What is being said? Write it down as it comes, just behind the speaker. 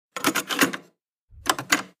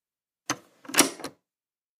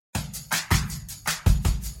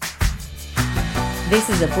This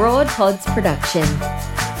is a Broad Pods production.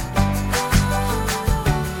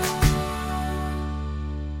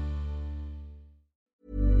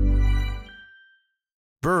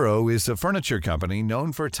 Burrow is a furniture company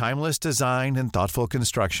known for timeless design and thoughtful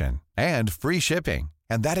construction, and free shipping,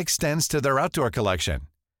 and that extends to their outdoor collection.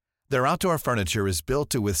 Their outdoor furniture is built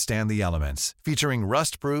to withstand the elements, featuring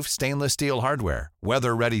rust-proof stainless steel hardware,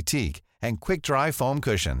 weather-ready teak, and quick-dry foam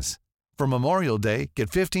cushions. For Memorial Day,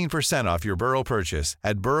 get 15% off your Burrow purchase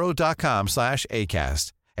at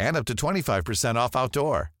burrow.com/ACAST and up to 25% off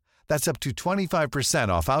outdoor. That's up to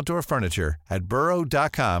 25% off outdoor furniture at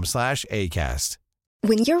burrow.com/ACAST.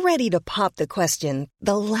 When you're ready to pop the question,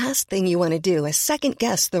 the last thing you want to do is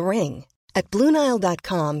second-guess the ring. At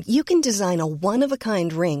BlueNile.com, you can design a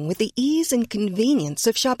one-of-a-kind ring with the ease and convenience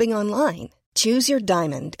of shopping online. Choose your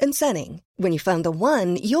diamond and setting. When you find the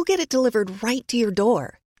one, you'll get it delivered right to your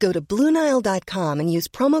door. Go to BlueNile.com and use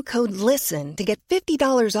promo code LISTEN to get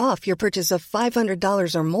 $50 off your purchase of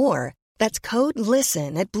 $500 or more. That's code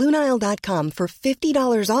LISTEN at BlueNile.com for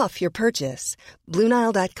 $50 off your purchase.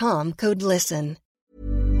 BlueNile.com, code LISTEN.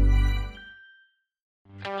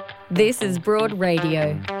 This is Broad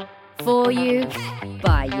Radio. For you,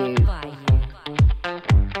 by you.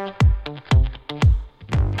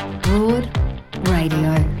 Broad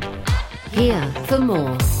Radio. Here for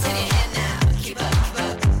more.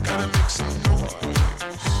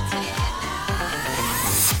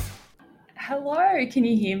 Hello, can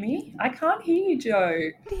you hear me? I can't hear you,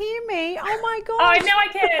 Jo. Hear me? Oh my God. Oh, now I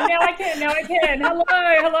can. Hello.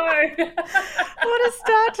 What a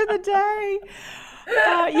start to the day.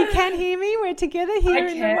 You can hear me. We're together here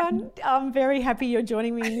in the one. I'm very happy you're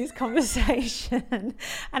joining me in this conversation.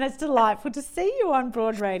 And it's delightful to see you on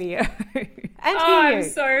Broad Radio. And I'm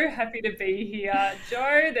so happy to be here,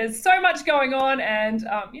 Jo. There's so much going on. And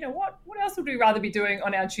you know what? What else would we rather be doing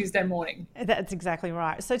on our Tuesday morning? That's exactly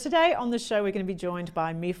right. So today on the show, we're going to be joined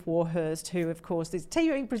by Myf Warhurst, who, of course, is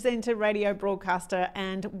TV presenter, radio broadcaster,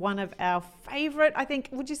 and one of our favourite, I think,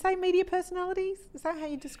 would you say media personalities? Is that how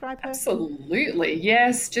you describe her? Absolutely.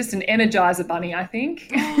 Yes, just an Energizer bunny, I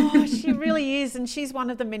think. Oh, she really is. And she's one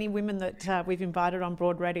of the many women that we've invited on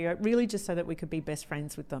Broad Radio, really just so that we could be best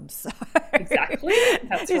friends with them. So exactly.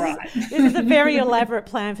 That's right. This is a very elaborate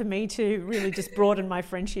plan for me to really just broaden my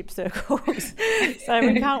friendship circles. So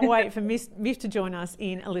we can't wait for Myf to join us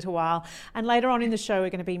in a little while. And later on in the show, we're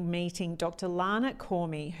going to be meeting Dr. Lana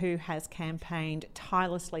Cormie, who has campaigned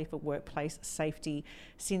tirelessly for workplace safety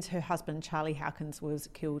since her husband, Charlie Howkins, was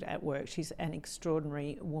killed at work. She's an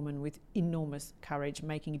extraordinary woman with enormous courage,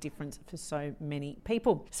 making a difference for so many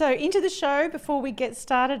people. So into the show, before we get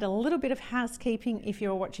started, a little bit of housekeeping. If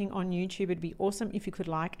you're watching on YouTube, it'd be awesome if you could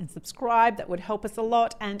like and subscribe. That would help us a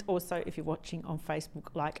lot. And also if you're watching on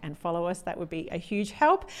Facebook, like and follow us. That would be a huge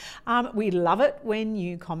help. We love it when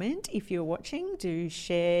you comment. If you're watching, do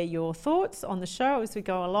share your thoughts on the show as we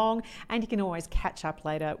go along. And you can always catch up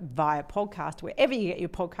later via podcast, wherever you get your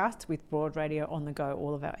podcasts with Broad Radio on the go.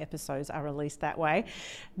 All of our episodes are released that way.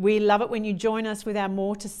 We love it when you join us with our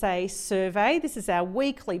More to Say survey. This is our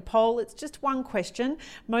weekly poll. It's just one question.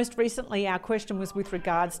 Most recently, our question was with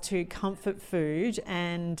regards to comfort food.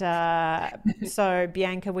 And so,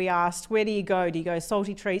 Bianca, we asked, where do you go? Do you go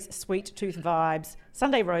salty treats, sweet tooth vibes,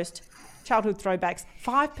 Sunday roast, childhood throwbacks?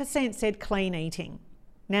 5% said clean eating.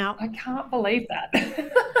 Now, I can't believe that.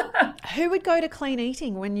 who would go to clean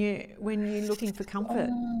eating when you're looking for comfort?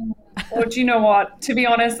 Or do you know what? To be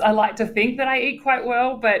honest, I like to think that I eat quite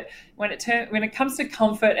well, but when it comes to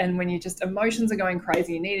comfort and when you just emotions are going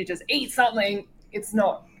crazy, you need to just eat something. It's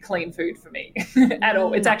not clean food for me at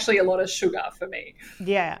all. It's actually a lot of sugar for me.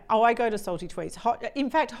 Yeah. Oh, I go to salty tweets. In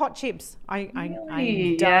fact, hot chips. I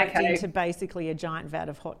Really? dived into basically a giant vat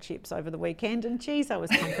of hot chips over the weekend, and geez, I was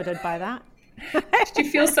comforted by that. Did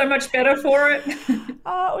you feel so much better for it?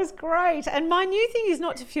 Oh, it was great. And my new thing is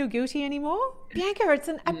not to feel guilty anymore. Bianca, it's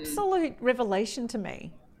an absolute revelation to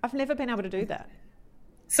me. I've never been able to do that.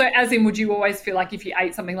 So as in, would you always feel like if you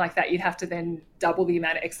ate something like that, you'd have to then double the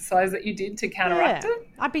amount of exercise that you did to counteract it?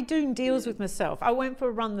 I'd be doing deals with myself. I went for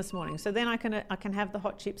a run this morning, so then I can have the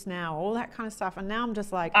hot chips now, all that kind of stuff. And now I'm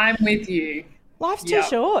just like, I'm with you. Life's too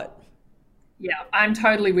short. Yeah, I'm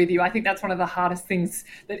totally with you. I think that's one of the hardest things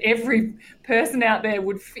that every person out there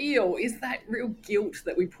would feel is that real guilt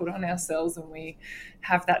that we put on ourselves when we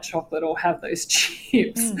have that chocolate or have those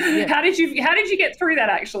chips. Yeah. How did you get through that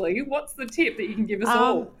actually? What's the tip that you can give us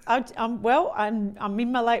all? I'm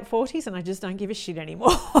in my late 40s and I just don't give a shit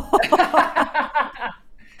anymore.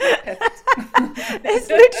 It's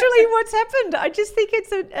literally what's happened. I just think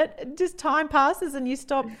it's just time passes and you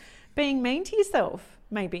stop being mean to yourself,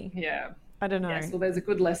 maybe. Yeah. I don't know. Yes, well, there's a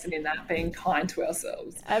good lesson in that, being kind to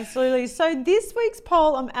ourselves. Absolutely. So this week's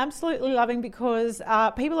poll I'm absolutely loving because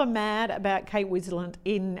people are mad about Kate Winslet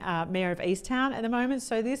in Mayor of Easttown at the moment.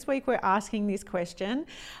 So this week we're asking this question.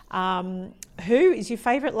 Who is your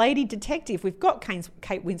favourite lady detective? We've got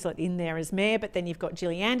Kate Winslet in there as Mayor, but then you've got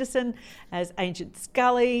Gillian Anderson as Agent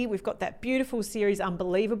Scully. We've got that beautiful series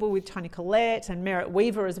Unbelievable with Toni Collette and Merritt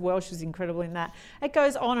Weaver as well. She was incredible in that. It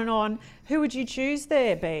goes on and on. Who would you choose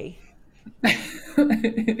there, Bea?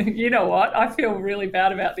 You know what? I feel really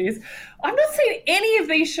bad about this. I've not seen any of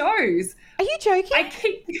these shows. Are you joking?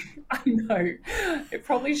 I know. It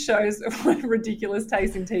probably shows what ridiculous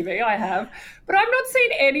taste in TV I have, but I've not seen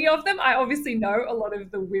any of them. I obviously know a lot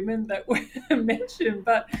of the women that were mentioned,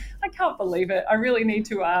 but I can't believe it. I really need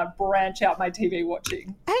to branch out my TV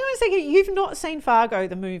watching. Hang on a second. You've not seen Fargo,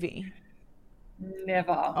 the movie?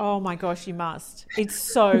 Never. Oh my gosh, you must. It's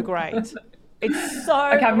so great. It's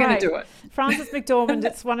so okay, I'm great. going to do it. Frances McDormand,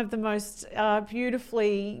 it's one of the most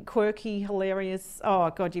beautifully quirky, hilarious.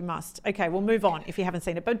 Oh, God, you must. Okay, we'll move on if you haven't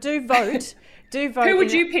seen it. But do vote. Do vote. Who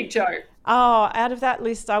would you pick, Jo? Oh, out of that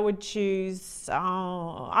list, I would choose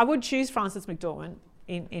Frances McDormand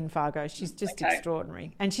in Fargo. She's just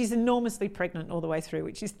extraordinary. And she's enormously pregnant all the way through,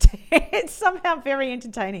 which is it's somehow very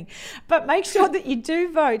entertaining. But make sure that you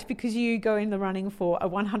do vote because you go in the running for a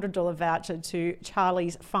 $100 voucher to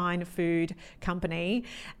Charlie's Fine Food Company.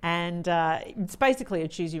 And it's basically a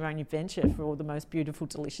choose your own adventure for all the most beautiful,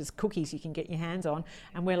 delicious cookies you can get your hands on.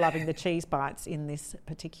 And we're loving the cheese bites in this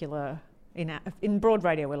particular... In Broad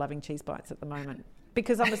Radio, we're loving cheese bites at the moment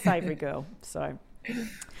because I'm a savoury girl. So...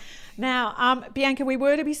 Now, Bianca, we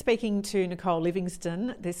were to be speaking to Nicole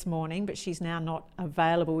Livingstone this morning, but she's now not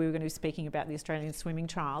available. We were going to be speaking about the Australian swimming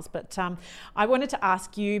trials. But I wanted to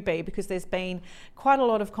ask you, Bea, because there's been quite a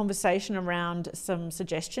lot of conversation around some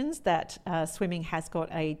suggestions that swimming has got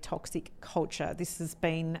a toxic culture. This has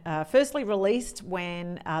been firstly released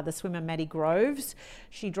when the swimmer Maddie Groves,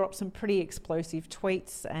 she dropped some pretty explosive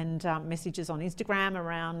tweets and messages on Instagram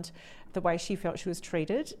around the way she felt she was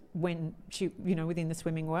treated when she, within the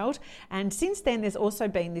swimming world. And since then, there's also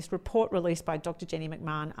been this report released by Dr. Jenny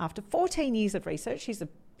McMahon after 14 years of research.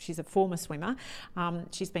 She's a former swimmer.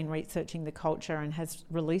 She's been researching the culture and has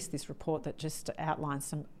released this report that just outlines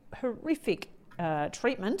some horrific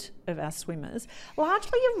treatment of our swimmers,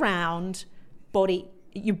 largely around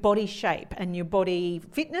your body shape and your body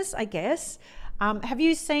fitness, I guess. Have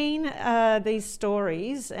you seen these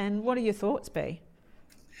stories, and what are your thoughts, Bea?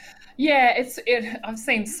 Yeah, I've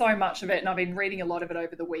seen so much of it, and I've been reading a lot of it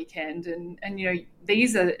over the weekend. And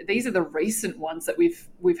these are the recent ones that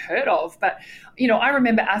we've heard of. But I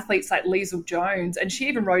remember athletes like Liesl Jones, and she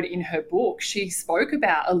even wrote it in her book. She spoke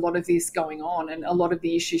about a lot of this going on and a lot of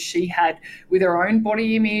the issues she had with her own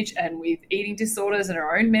body image and with eating disorders and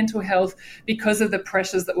her own mental health because of the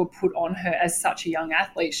pressures that were put on her as such a young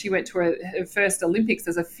athlete. She went to her first Olympics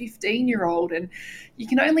as a 15-year-old, and you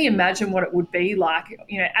can only imagine what it would be like.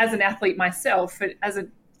 As an athlete myself, as a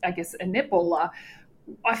netballer,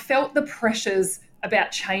 I felt the pressures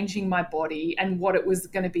about changing my body and what it was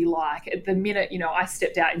going to be like at the minute, I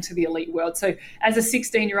stepped out into the elite world. So as a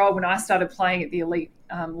 16-year-old, when I started playing at the elite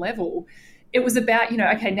level, it was about,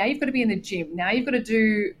 okay, now you've got to be in the gym. Now you've got to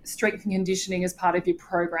do strength and conditioning as part of your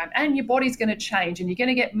program, and your body's going to change and you're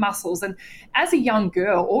going to get muscles. And as a young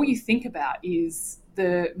girl, all you think about is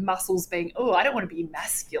the muscles being, I don't want to be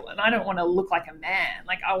masculine. I don't want to look like a man.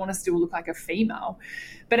 Like, I want to still look like a female.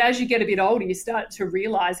 But as you get a bit older, you start to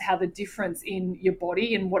realize how the difference in your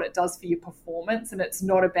body and what it does for your performance. And it's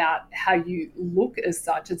not about how you look as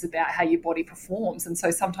such, it's about how your body performs. And so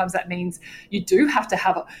sometimes that means you do have to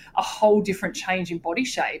have a whole different change in body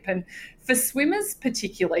shape. And for swimmers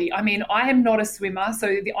particularly, I am not a swimmer,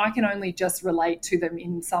 so I can only just relate to them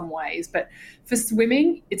in some ways. But for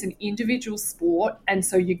swimming, it's an individual sport. And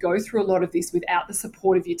so you go through a lot of this without the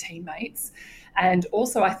support of your teammates. And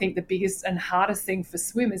also, I think the biggest and hardest thing for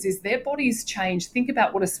swimmers is their bodies change. Think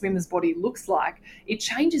about what a swimmer's body looks like. It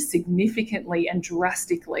changes significantly and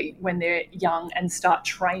drastically when they're young and start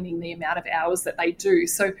training the amount of hours that they do.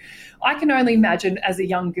 So I can only imagine as a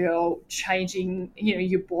young girl changing,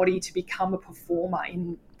 your body to become a performer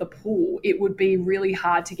in the pool. It would be really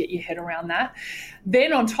hard to get your head around that.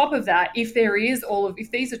 Then on top of that, if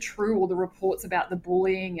these are true, all the reports about the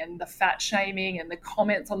bullying and the fat shaming and the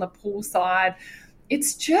comments on the pool side,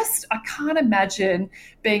 it's just, I can't imagine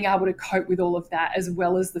being able to cope with all of that, as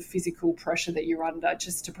well as the physical pressure that you're under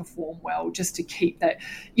just to perform well, just to keep that,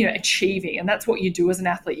 achieving. And that's what you do as an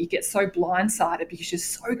athlete. You get so blindsided because you're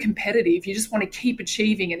so competitive. You just want to keep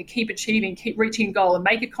achieving, keep reaching a goal and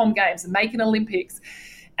make a Com Games and make an Olympics.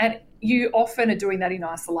 And you often are doing that in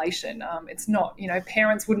isolation. It's not,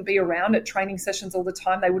 parents wouldn't be around at training sessions all the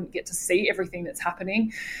time. They wouldn't get to see everything that's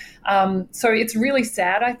happening. So it's really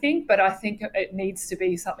sad, I think, but I think it needs to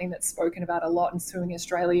be something that's spoken about a lot, and Swimming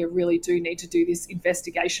Australia really do need to do this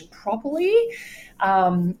investigation properly.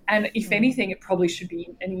 And if anything, it probably should be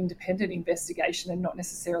an independent investigation and not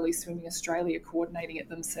necessarily Swimming Australia coordinating it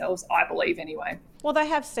themselves, I believe anyway. Well, they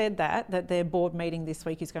have said that their board meeting this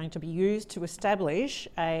week is going to be used to establish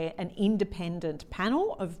an independent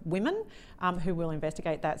panel of women who will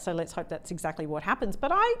investigate that. So let's hope that's exactly what happens.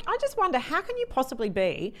 But I just wonder, how can you possibly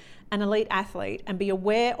be an elite athlete and be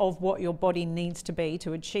aware of what your body needs to be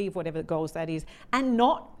to achieve whatever goals that is, and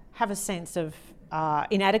not have a sense of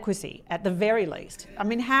inadequacy at the very least? I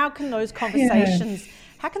mean, how can those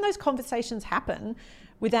conversations happen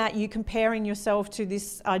without you comparing yourself to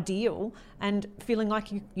this ideal and feeling like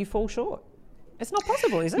you fall short? It's not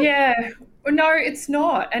possible, is it? Yeah, no, it's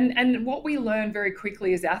not. And what we learn very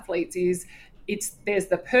quickly as athletes is there's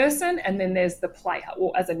the person and then there's the player.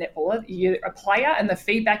 Well, as a netballer, you're a player, and the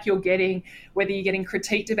feedback you're getting, whether you're getting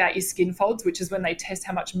critiqued about your skin folds, which is when they test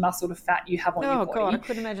how much muscle to fat you have on your body. Oh God, I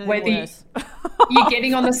couldn't imagine whether worse. You're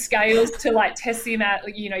getting on the scales to test the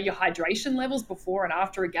amount, your hydration levels before and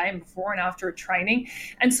after a game, before and after a training.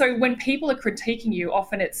 And so when people are critiquing you,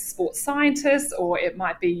 often it's sports scientists or it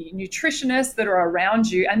might be nutritionists that are around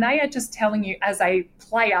you, and they are just telling you as a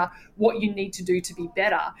player what you need to do to be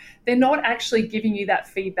better. They're not actually giving you that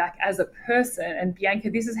feedback as a person. And Bianca,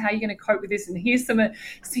 this is how you're going to cope with this. And here's some of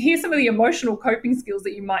the emotional coping skills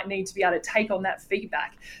that you might need to be able to take on that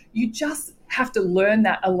feedback. You just have to learn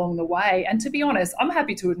that along the way. And to be honest, I'm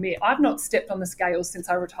happy to admit I've not stepped on the scales since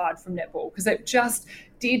I retired from netball, because it just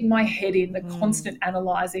did my head in, the constant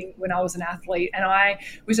analysing when I was an athlete. And I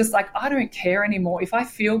was just like, I don't care anymore. If I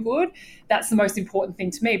feel good, that's the most important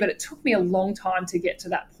thing to me. But it took me a long time to get to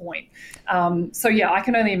that point. So yeah, I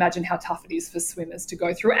can only imagine how tough it is for swimmers to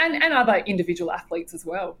go through, and other individual athletes as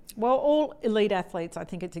well. Well, all elite athletes, I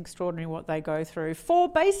think it's extraordinary what they go through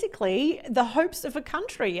for basically the hopes of a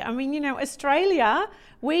country. I mean, Australia,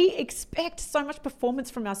 we expect so much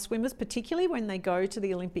performance from our swimmers, particularly when they go to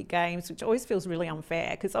the Olympic Games, which always feels really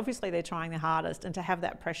unfair because obviously they're trying their hardest, and to have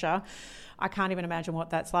that pressure, I can't even imagine what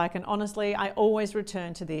that's like. And honestly, I always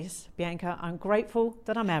return to this, Bianca, I'm grateful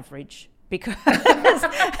that I'm average, because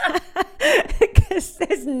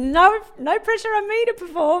there's no pressure on me to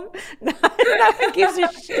perform. No one gives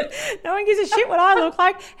a shit. No one gives a shit what I look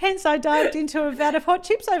like. Hence, I dived into a vat of hot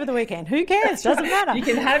chips over the weekend. Who cares? Doesn't matter. You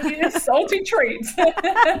can have your salty treats.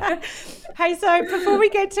 Hey, so before we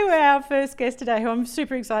get to our first guest today, who I'm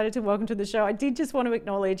super excited to welcome to the show, I did just want to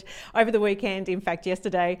acknowledge over the weekend, in fact,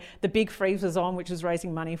 yesterday, the Big Freeze was on, which was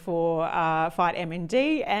raising money for Fight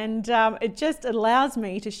MND. And it just allows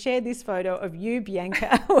me to share this photo of you,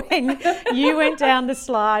 Bianca, when you went down the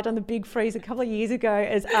slide on the Big Freeze a couple of years ago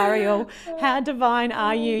as Ariel. How divine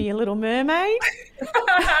are you, you little mermaid?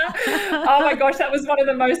 Oh my gosh, that was one of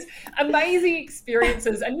the most amazing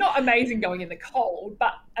experiences, and not amazing going in the cold,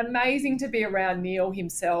 but amazing to be around Neil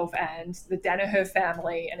himself and the Danaher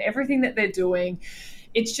family and everything that they're doing.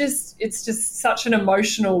 It's just such an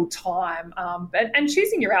emotional time. And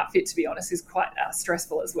choosing your outfit, to be honest, is quite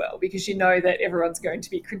stressful as well, because you know that everyone's going to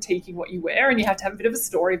be critiquing what you wear and you have to have a bit of a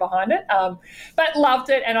story behind it. But loved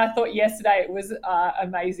it. And I thought yesterday it was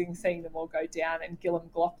amazing seeing them all go down. And Gillum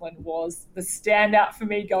McLaughlin was the standout for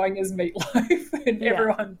me, going as Meatloaf. And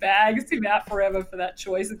everyone bags him out forever for that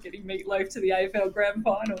choice of getting Meatloaf to the AFL Grand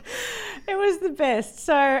Final. It was the best.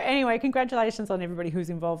 So anyway, congratulations on everybody who's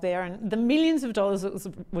involved there, and the millions of dollars that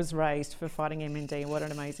was raised for Fighting MND. What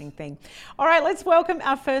an amazing thing. All right, let's welcome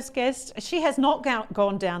our first guest. She has not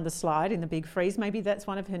gone down the slide in the Big Freeze. Maybe that's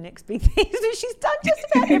one of her next big things, but she's done just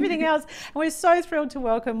about everything else. And we're so thrilled to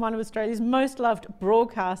welcome one of Australia's most loved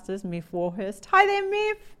broadcasters, Miff Warhurst. Hi there,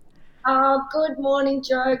 Miff. Oh, good morning,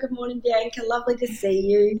 Jo. Good morning, Bianca. Lovely to see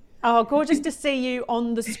you. Oh, gorgeous to see you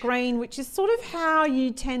on the screen, which is sort of how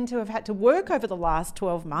you tend to have had to work over the last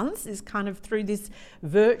 12 months, is kind of through this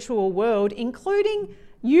virtual world, including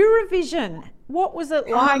Eurovision. What was it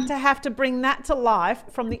like to have to bring that to life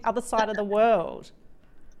from the other side of the world?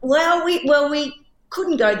 Well, we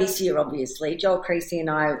couldn't go this year, obviously. Joel Creasy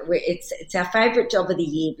and I, it's our favourite job of the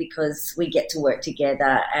year because we get to work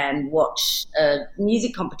together and watch a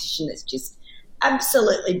music competition that's just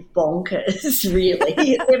absolutely bonkers,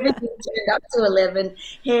 really. Everything turned up to 11,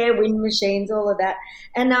 hair, wind machines, all of that.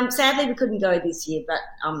 And sadly we couldn't go this year, but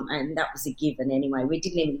and that was a given anyway. We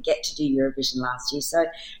didn't even get to do Eurovision last year, so it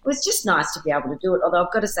was just nice to be able to do it. Although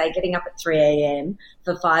I've got to say, getting up at 3 a.m.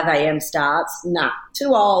 for 5 a.m. starts,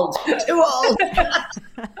 too old.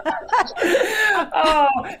 Oh,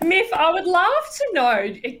 Miff, I would love to know,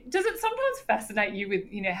 does it sometimes fascinate you with,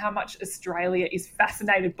 how much Australia is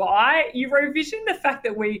fascinated by Eurovision, the fact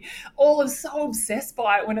that we all are so obsessed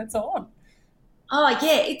by it when it's on? Oh,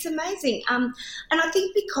 yeah, it's amazing. And I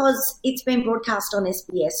think because it's been broadcast on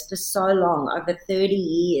SBS for so long, over 30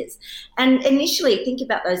 years, and initially think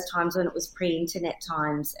about those times when it was pre-internet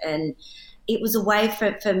times, and it was a way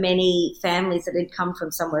for many families that had come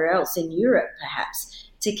from somewhere else in Europe, perhaps,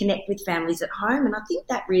 to connect with families at home. And I think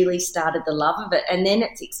that really started the love of it. And then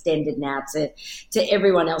it's extended now to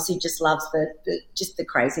everyone else who just loves the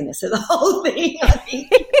craziness of the whole thing, I think.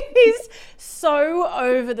 It is so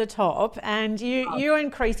over the top. And you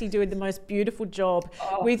and Creasy do the most beautiful job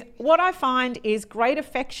with what I find is great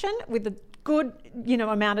affection with a good,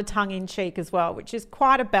 amount of tongue in cheek as well, which is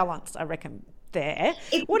quite a balance, I reckon. There.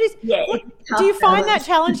 Do you find that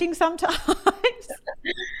challenging sometimes?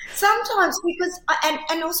 Sometimes, because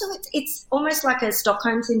and also it's almost like a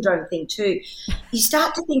Stockholm syndrome thing too. You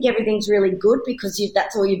start to think everything's really good because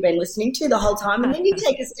that's all you've been listening to the whole time, and then you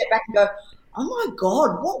take a step back and go, oh my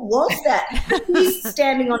God, what was that? He's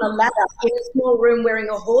standing on a ladder in a small room wearing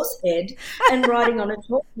a horse head and riding on a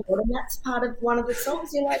chalkboard, and that's part of one of the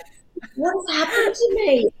songs. You're like, what has happened to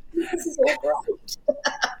me? This is all great.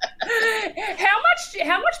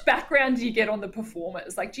 How much background do you get on the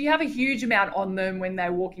performers? Like, do you have a huge amount on them when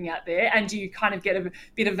they're walking out there, and do you kind of get a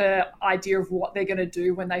bit of an idea of what they're going to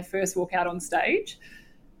do when they first walk out on stage?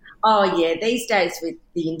 Oh, yeah. These days with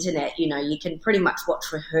the internet, you can pretty much watch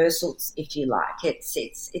rehearsals if you like.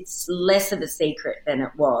 It's less of a secret than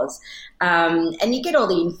it was. And you get all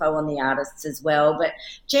the info on the artists as well. But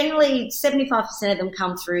generally, 75% of them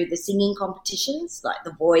come through the singing competitions, like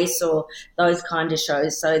The Voice or those kind of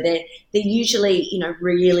shows. So they're usually,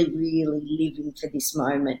 really, really living for this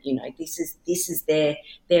moment. This is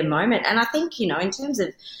their moment. And I think, in terms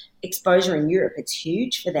of exposure in Europe, it's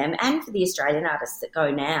huge for them and for the Australian artists that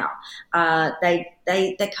go now.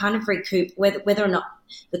 They kind of recoup whether or not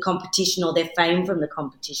the competition or their fame from the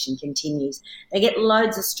competition continues. They get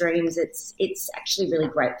loads of streams. It's actually really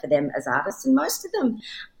great for them as artists, and most of them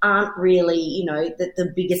aren't really,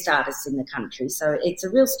 the biggest artists in the country. So it's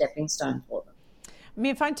a real stepping stone for them.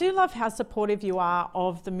 Miff, I do love how supportive you are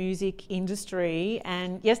of the music industry.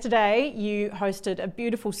 And yesterday you hosted a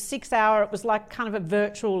beautiful 6-hour, it was like kind of a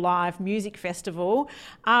virtual live music festival.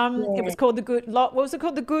 It was called what was it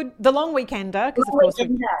called? The Long Weekender.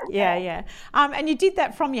 Yeah. And you did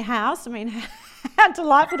that from your house. I mean, how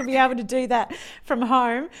delightful to be able to do that from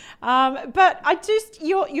home. But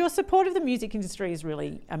your support of the music industry is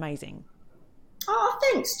really amazing. Oh,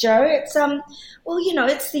 thanks, Joe. It's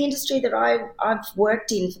it's the industry that I've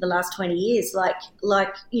worked in for the last 20 years.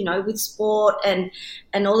 Like with sport and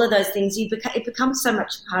all of those things, it becomes so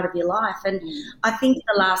much part of your life. And I think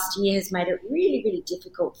the last year has made it really, really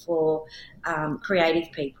difficult for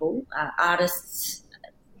creative people, artists,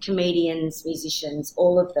 comedians, musicians,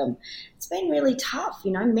 all of them. It's been really tough,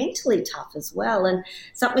 mentally tough as well. And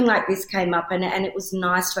something like this came up, and it was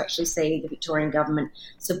nice to actually see the Victorian government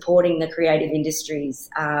supporting the creative industries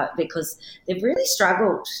because they've really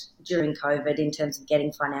struggled during COVID in terms of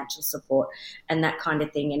getting financial support and that kind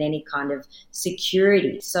of thing and any kind of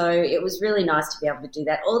security. So it was really nice to be able to do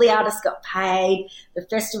that. All the artists got paid, the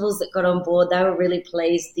festivals that got on board, they were really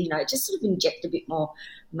pleased, just sort of inject a bit more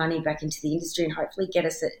money back into the industry and hopefully get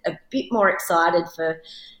us a bit more excited for,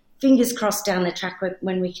 fingers crossed, down the track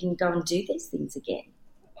when we can go and do these things again.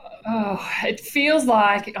 Oh, it feels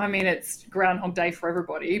like, it's Groundhog Day for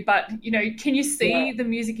everybody, but, can you see the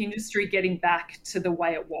music industry getting back to the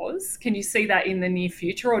way it was? Can you see that in the near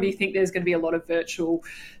future, or do you think there's going to be a lot of virtual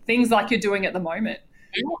things like you're doing at the moment?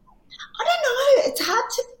 I don't know.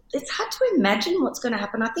 It's hard to imagine what's going to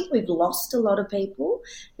happen. I think we've lost a lot of people.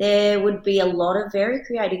 There would be a lot of very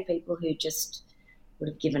creative people who just would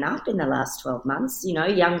have given up in the last 12 months,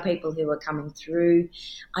 young people who are coming through.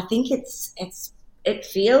 I think it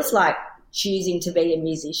feels like choosing to be a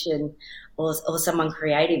musician or someone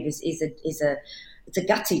creative is a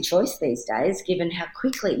gutsy choice these days, given how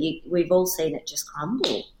quickly we've all seen it just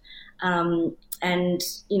crumble. And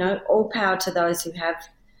all power to those who have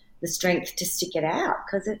the strength to stick it out,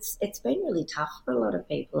 because it's been really tough for a lot of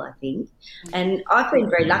people, I think. And I've been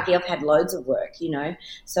very lucky. I've had loads of work,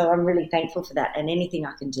 so I'm really thankful for that. And anything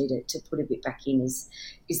I can do to put a bit back in is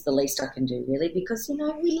the least I can do, really, because,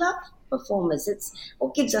 we love performers. It's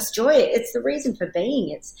what gives us joy. It's the reason for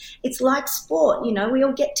being. It's like sport, we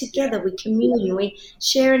all get together, we commune, we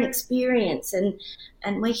share an experience, and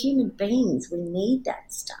we're human beings. We need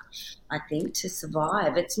that stuff, I think, to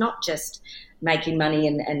survive. It's not just making money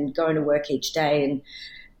and going to work each day and,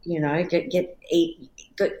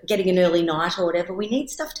 getting an early night or whatever, we need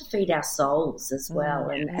stuff to feed our souls as well.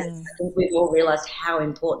 And I think we've all realised how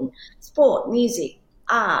important sport, music,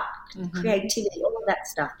 art, creativity, all of that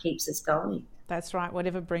stuff keeps us going. That's right,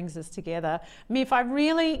 whatever brings us together. Miff,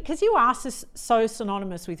 because you are so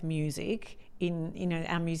synonymous with music in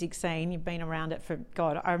our music scene, you've been around it for,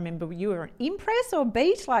 God, I remember you were an Impress or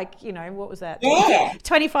Beat, what was that? Yeah.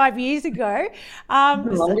 25 years ago.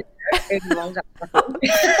 Longer.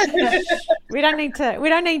 We don't need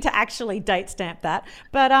to actually date stamp that.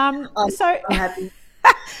 But so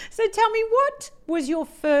tell me, what was your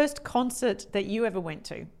first concert that you ever went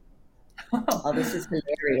to? Oh, this is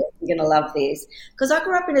hilarious. You're going to love this. Because I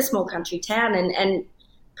grew up in a small country town and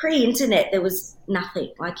pre-internet there was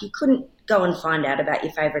nothing. Like, you couldn't go and find out about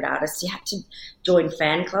your favourite artists. You had to join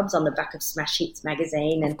fan clubs on the back of Smash Hits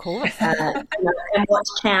magazine and, of course. and watch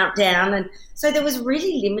Countdown. And so there was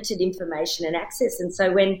really limited information and access. And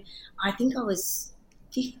so when I think I was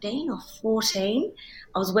 15 or 14,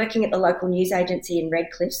 I was working at the local news agency in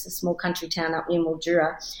Redcliffs, a small country town up near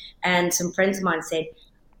Mildura, and some friends of mine said,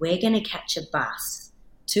 we're going to catch a bus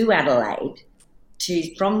to Adelaide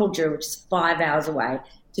from Mildura, which is 5 hours away,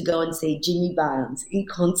 to go and see Jimmy Barnes in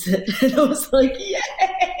concert. And I was like,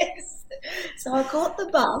 yes. So I caught the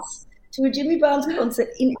bus to a Jimmy Barnes concert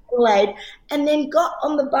in Adelaide and then got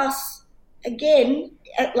on the bus again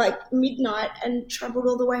at midnight and travelled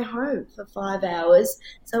all the way home for 5 hours.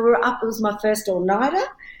 So we were up. It was my first all-nighter.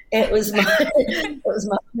 It was my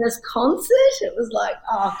first concert. It was like,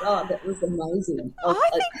 oh God, that was amazing. I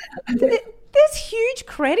think there's huge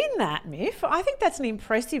credit in that, Miff. I think that's an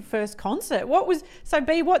impressive first concert.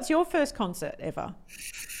 What's your first concert ever?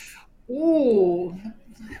 Ooh,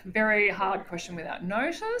 very hard question without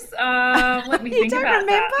notice. Let me think about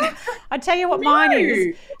that. You don't remember? I tell you what mine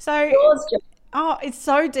is. So, it's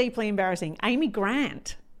so deeply embarrassing. Amy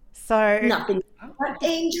Grant. So nothing.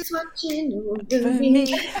 Angels watching over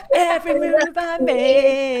me, every move I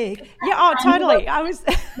make. Yeah, oh, totally.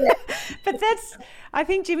 But I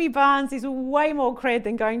think Jimmy Barnes is way more cred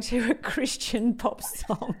than going to a Christian pop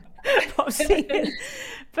singer.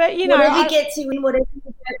 But whatever gets you in, whatever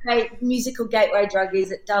your musical gateway drug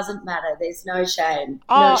is, it doesn't matter. There's no shame.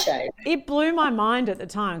 No shame. It blew my mind at the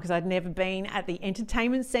time because I'd never been at the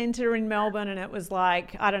Entertainment Centre in Melbourne, and it was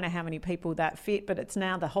like, I don't know how many people that fit, but it's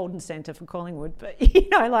now the Holden Centre for Collingwood. But it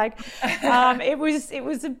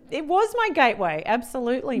was my gateway.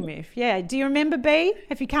 Absolutely, Miff. Yeah. Do you remember, B?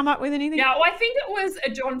 Have you come up with anything? Yeah, well, I think it was a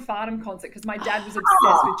John Farnham concert because my dad was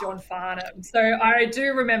obsessed with John Farnham. So I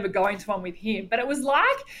do remember going to one with him. But it was like,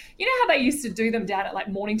 you know how they used to do them down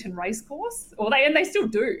at Mornington Racecourse? And they still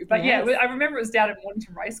do. But yes. Yeah, I remember it was down at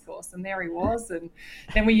Mornington Racecourse, and there he was. And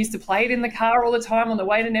then we used to play it in the car all the time on the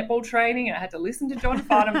way to netball training, and I had to listen to John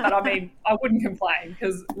Farnham. But I mean, I wouldn't complain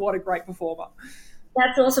because what a great performer.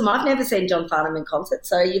 That's awesome. I've never seen John Farnham in concert,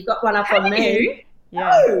 so you've got one up on me.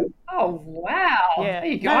 Yeah. Oh, wow. Yeah. There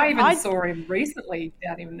you go. I even saw him recently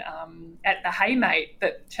down in at the Haymate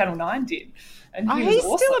that Channel 9 did. And he's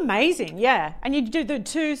awesome. Still amazing, yeah. And you do the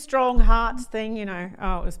two strong hearts thing, it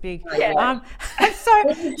was big. Yeah.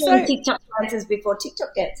 So TikTok dances before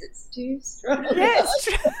TikTok dances. Too strong. Yeah, it's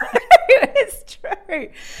true. It's true.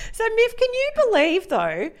 So, Miff, can you believe,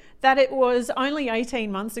 though, that it was only 18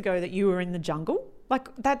 months ago that you were in the jungle?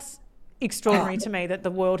 That's extraordinary to me that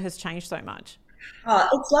the world has changed so much. Oh,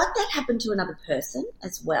 it's like that happened to another person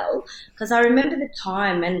as well, because I remember the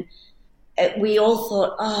time and we all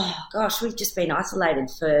thought, oh, gosh, we've just been isolated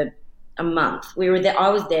for a month. We were there. I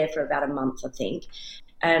was there for about a month, I think,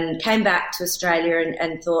 and came back to Australia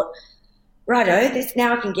and thought, righto,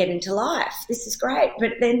 now I can get into life. This is great.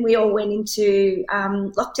 But then we all went into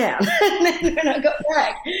lockdown when I got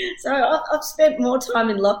back. So I've spent more time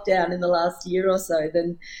in lockdown in the last year or so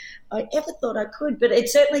than I ever thought I could, but it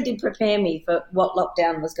certainly did prepare me for what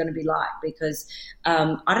lockdown was going to be like because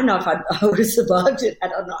I don't know if I would have survived it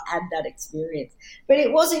had I not had that experience. But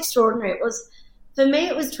it was extraordinary. For me,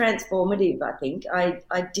 it was transformative, I think. I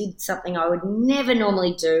did something I would never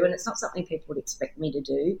normally do, and it's not something people would expect me to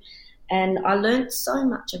do. And I learned so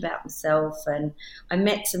much about myself, and I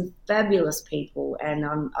met some fabulous people, and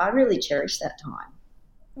I really cherish that time.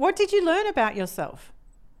 What did you learn about yourself?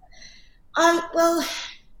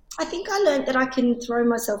 I think I learned that I can throw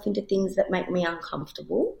myself into things that make me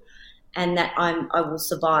uncomfortable and that I will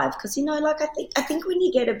survive. Because, I think when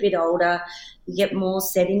you get a bit older, you get more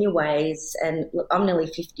set in your ways. And look, I'm nearly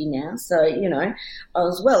 50 now, so, I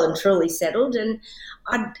was well and truly settled. And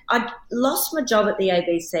I'd lost my job at the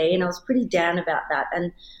ABC and I was pretty down about that.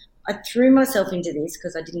 And I threw myself into this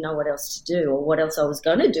because I didn't know what else to do or what else I was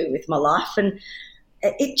going to do with my life. And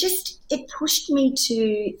it pushed me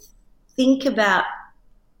to think about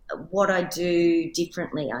what I do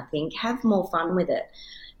differently, I think. Have more fun with it.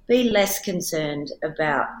 Be less concerned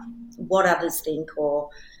about what others think, or,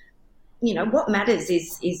 you know, what matters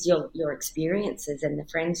is your experiences and the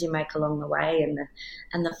friends you make along the way,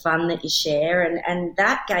 and the fun that you share. And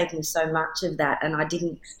that gave me so much of that, and I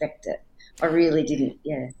didn't expect it. I really didn't,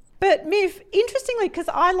 yeah. But Miff, interestingly, because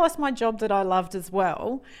I lost my job that I loved as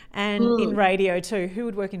well, and in radio too. Who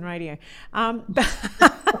would work in radio? But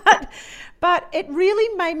it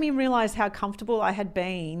really made me realise how comfortable I had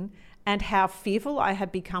been and how fearful I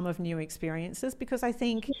had become of new experiences, because I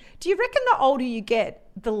think, do you reckon the older you get,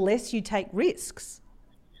 the less you take risks?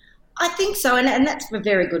 I think so, and that's for a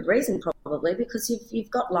very good reason, probably, because you've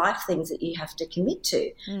got life things that you have to commit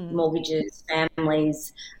to, mortgages,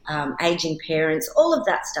 families, ageing parents, all of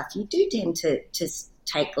that stuff. You do tend to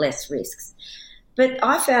take less risks. But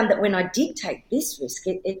I found that when I did take this risk,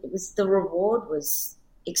 it was, the reward was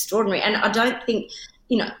extraordinary. And I don't think,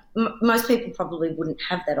 you know, most people probably wouldn't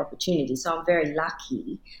have that opportunity. So I'm very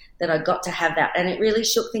lucky that I got to have that, and it really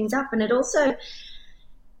shook things up. And it also,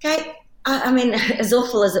 Kate, I mean, as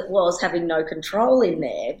awful as it was having no control in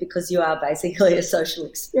there, because you are basically a social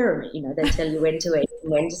experiment, you know, they tell you when to eat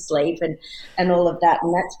and when to sleep and all of that,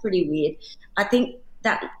 and that's pretty weird. I think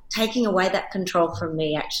that taking away that control from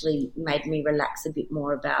me actually made me relax a bit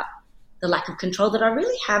more about the lack of control that I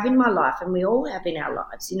really have in my life, and we all have in our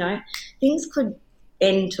lives. You know, things could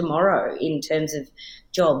end tomorrow in terms of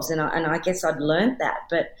jobs, and I guess I'd learned that,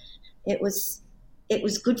 but it was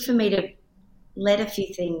good for me to let a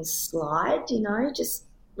few things slide, you know, just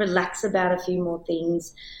relax about a few more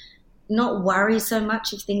things, not worry so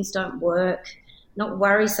much if things don't work, not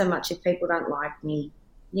worry so much if people don't like me,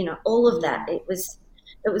 you know, all of that. It was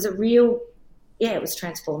a real, yeah, it was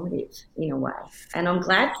transformative in a way. And I'm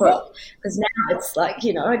glad for it, because now it's like,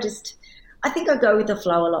 you know, I think I go with the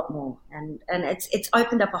flow a lot more, and it's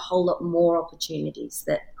opened up a whole lot more opportunities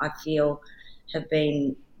that I feel have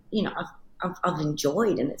been, you know, I've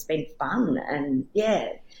enjoyed, and it's been fun, and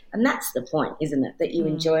yeah, and that's the point, isn't it? That you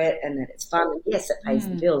enjoy it and that it's fun. And yes, it pays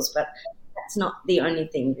the bills, but that's not the only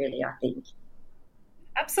thing, really, I think.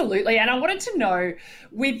 Absolutely. And I wanted to know,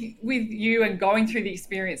 with you and going through the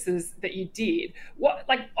experiences that you did, what,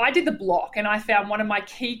 like, I did the block, and I found one of my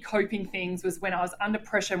key coping things was when I was under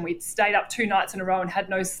pressure and we'd stayed up 2 nights in a row and had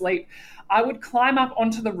no sleep, I would climb up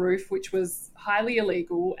onto the roof, which was highly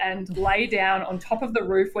illegal, and lay down on top of the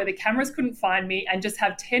roof where the cameras couldn't find me, and just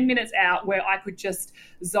have 10 minutes out where I could just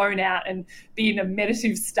zone out and be in a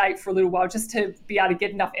meditative state for a little while, just to be able to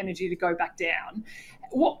get enough energy to go back down.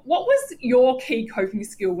 What was your key coping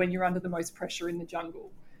skill when you're under the most pressure in the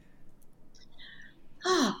jungle?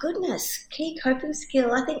 Oh, goodness. Key coping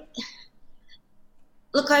skill. I think,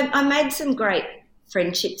 look, I made some great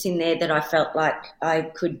friendships in there that I felt like I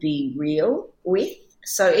could be real with.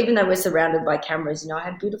 So even though we're surrounded by cameras, you know, I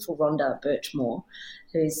had beautiful Rhonda Birchmore,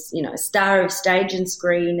 who's, you know, a star of stage and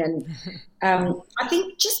screen. And I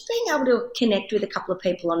think just being able to connect with a couple of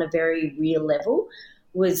people on a very real level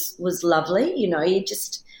was lovely. You know, you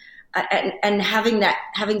just, and having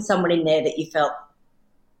someone in there that you felt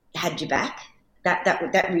had your back,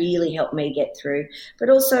 that really helped me get through. But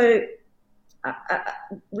also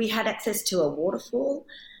we had access to a waterfall,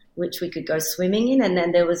 which we could go swimming in, and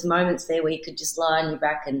then there was moments there where you could just lie on your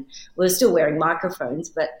back, and we were still wearing microphones,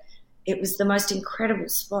 but it was the most incredible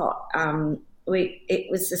spot.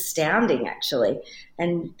 It was astounding, actually.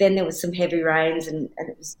 And then there was some heavy rains, and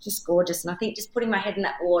it was just gorgeous. And I think just putting my head in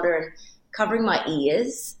that water and covering my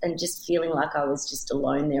ears and just feeling like I was just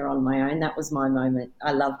alone there on my own, that was my moment.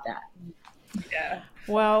 I loved that. Yeah.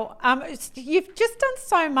 Well, you've just done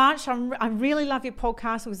so much. I really love your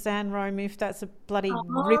podcast with Zan Rowe, Miff. That's a bloody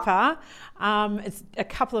ripper. It's a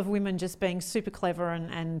couple of women just being super clever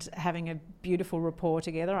and having a beautiful rapport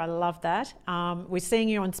together. I love that. We're seeing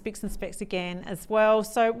you on Spicks and Specs again as well.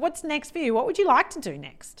 So what's next for you? What would you like to do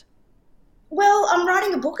next? Well, I'm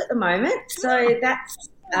writing a book at the moment, so that's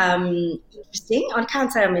interesting. I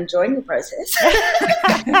can't say I'm enjoying the process.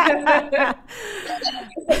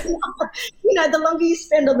 You know, the longer you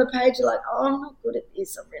spend on the page, you're like, oh, I'm not good at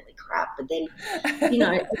this, I'm really crap. But then, you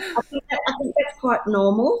know, I think that's quite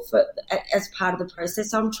normal as part of the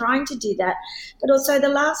process. So I'm trying to do that. But also the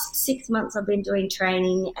last 6 months I've been doing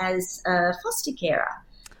training as a foster carer.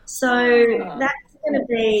 So that's going to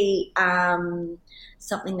be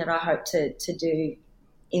something that I hope to do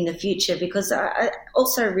in the future, because I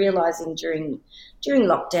also realising during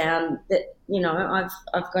lockdown that, you know,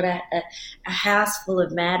 I've got a house full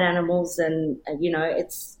of mad animals, and you know,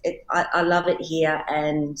 I love it here,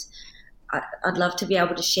 and I'd love to be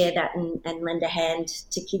able to share that and lend a hand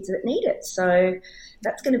to kids that need it. So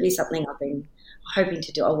that's going to be something hoping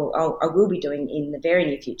to do. I will be doing in the very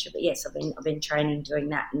near future. But yes, I've been training doing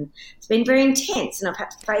that, and it's been very intense. And I've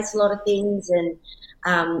had to face a lot of things, and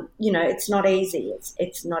it's not easy.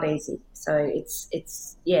 It's not easy. So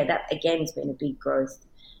it's that again has been a big growth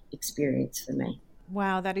experience for me.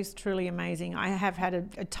 Wow, that is truly amazing. I have had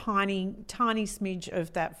a tiny smidge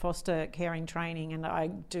of that foster caring training, and I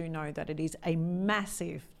do know that it is a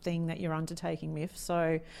massive thing that you're undertaking, Miff.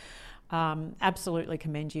 So absolutely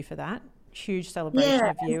commend you for that. Huge celebration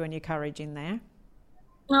of you and your courage in there.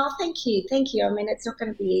 Well, thank you. I mean, it's not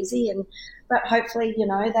going to be easy, but hopefully,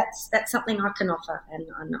 that's something I can offer, and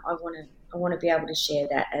I want to be able to share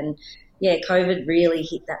that. And yeah, COVID really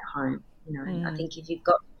hit that home. I think if you've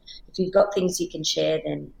got things you can share,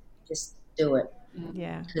 then just do it.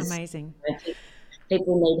 Yeah, amazing.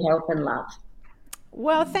 People need help and love.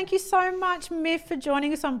 Well, thank you so much, Miff, for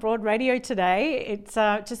joining us on Broad Radio today. It's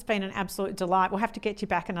just been an absolute delight. We'll have to get you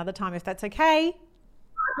back another time if that's okay.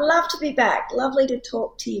 I'd love to be back. Lovely to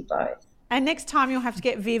talk to you both. And next time you'll have to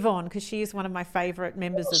get Viv on, because she is one of my favourite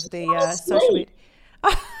members of the social media.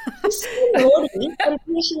 She's so naughty.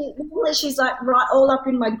 And she's like right all up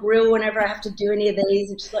in my grill whenever I have to do any of these.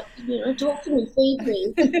 And she's like, talk to me, feed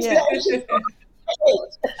me. Yeah.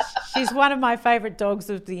 She's one of my favourite dogs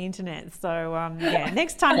of the internet. So,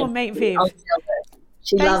 next time we'll meet Viv.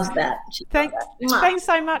 She loves that. Thanks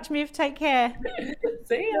so much, Miff. Take care.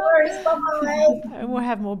 See you. No worries. Bye-bye. And we'll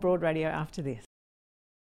have more Broad Radio after this.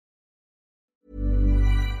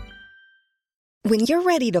 When you're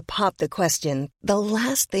ready to pop the question, the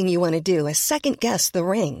last thing you want to do is second-guess the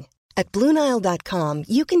ring. At BlueNile.com,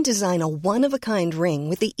 you can design a one-of-a-kind ring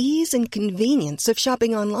with the ease and convenience of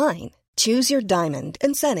shopping online. Choose your diamond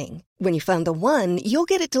and setting. When you find the one, you'll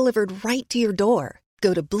get it delivered right to your door.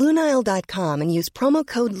 Go to BlueNile.com and use promo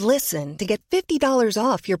code LISTEN to get $50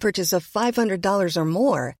 off your purchase of $500 or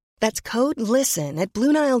more. That's code LISTEN at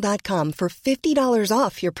BlueNile.com for $50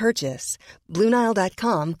 off your purchase.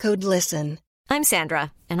 BlueNile.com, code LISTEN. I'm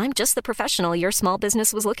Sandra, and I'm just the professional your small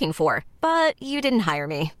business was looking for. But you didn't hire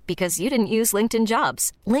me because you didn't use LinkedIn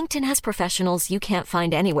Jobs. LinkedIn has professionals you can't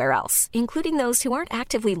find anywhere else, including those who aren't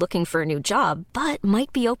actively looking for a new job, but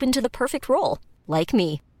might be open to the perfect role, like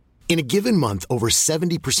me. In a given month, over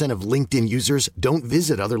 70% of LinkedIn users don't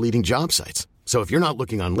visit other leading job sites. So if you're not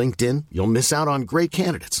looking on LinkedIn, you'll miss out on great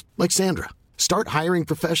candidates like Sandra. Start hiring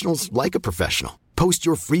professionals like a professional. Post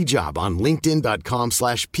your free job on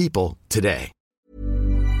linkedin.com/people today.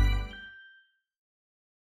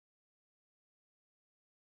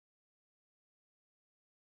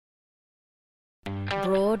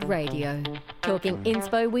 Broad Radio. Talking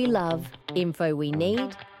inspo we love, info we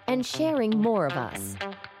need, and sharing more of us.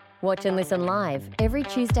 Watch and listen live every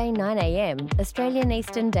Tuesday 9 a.m. Australian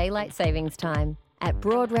Eastern Daylight Savings Time at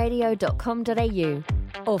broadradio.com.au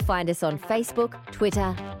or find us on Facebook,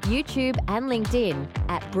 Twitter, YouTube and LinkedIn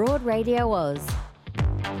at Broad Radio Oz.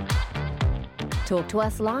 Talk to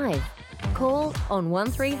us live. Call on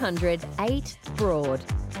 1300 8 Broad.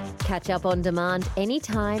 Catch up on demand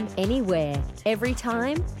anytime, anywhere, every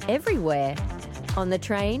time, everywhere. On the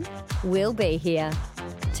train, we'll be here.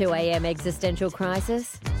 2 a.m. existential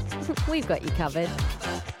crisis? We've got you covered.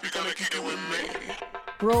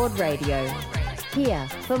 Broad Radio. Here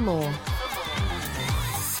for more.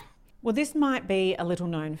 Well, this might be a little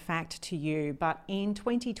known fact to you, but in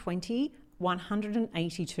 2020,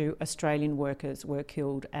 182 Australian workers were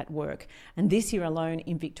killed at work. And this year alone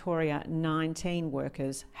in Victoria, 19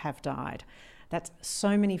 workers have died. That's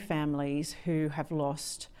so many families who have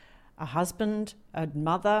lost a husband, a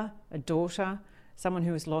mother, a daughter, someone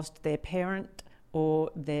who has lost their parent or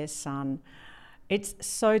their son. It's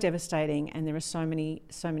so devastating, and there are so many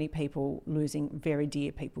people losing very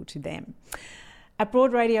dear people to them. At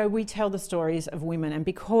Broad Radio, we tell the stories of women, and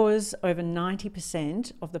because over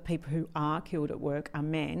 90% of the people who are killed at work are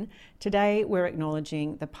men, today we're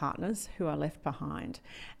acknowledging the partners who are left behind.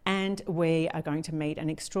 And we are going to meet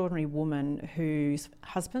an extraordinary woman whose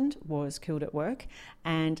husband was killed at work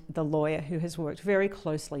and the lawyer who has worked very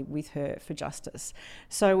closely with her for justice.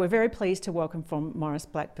 So we're very pleased to welcome from Maurice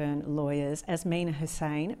Blackburn Lawyers, Azmeena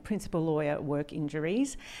Hussain, Principal Lawyer, Work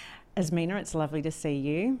Injuries. Azmeena, it's lovely to see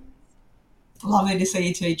you. Lovely to see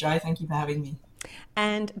you too, Jo. Thank you for having me.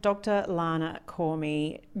 And Dr. Lana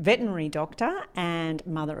Cormie, veterinary doctor and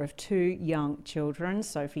mother of 2 young children,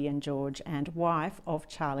 Sophie and George, and wife of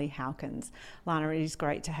Charlie Hawkins. Lana, it is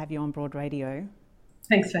great to have you on Broad Radio.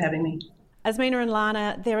 Thanks for having me. Azmeena and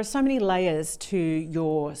Lana, there are so many layers to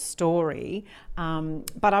your story,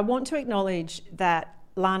 but I want to acknowledge that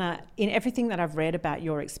Lana, in everything that I've read about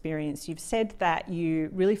your experience, you've said that you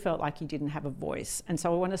really felt like you didn't have a voice. And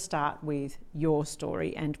so I want to start with your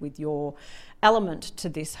story and with your element to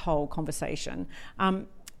this whole conversation.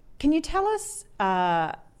 Can you tell us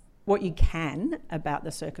what you can about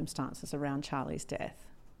the circumstances around Charlie's death?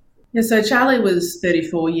 Yeah, so Charlie was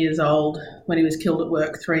 34 years old when he was killed at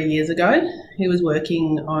work 3 years ago. He was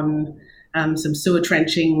working on some sewer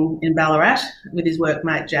trenching in Ballarat with his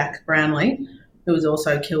workmate Jack Brownlee, who was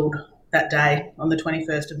also killed that day on the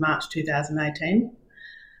 21st of March 2018.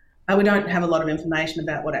 We don't have a lot of information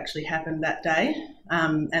about what actually happened that day,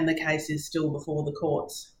 and the case is still before the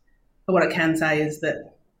courts. But what I can say is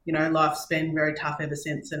that, you know, life's been very tough ever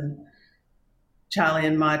since, and Charlie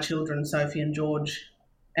and my children, Sophie and George,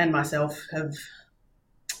 and myself have,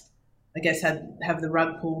 I guess, have the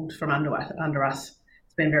rug pulled from under us.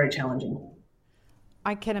 It's been very challenging.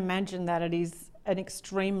 I can imagine that it is an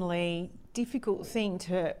extremely difficult thing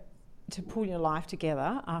to pull your life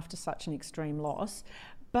together after such an extreme loss.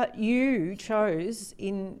 But you chose,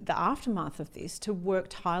 in the aftermath of this, to work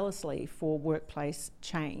tirelessly for workplace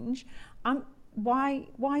change. Why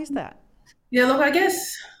is that? Yeah, look, I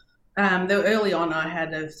guess early on I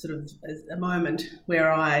had a moment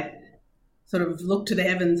where I sort of looked to the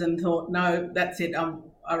heavens and thought, no, that's it.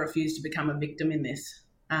 I refuse to become a victim in this,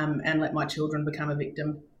 and let my children become a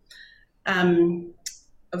victim.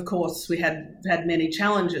 Of course, we had many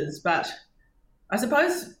challenges, but I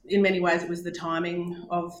suppose in many ways it was the timing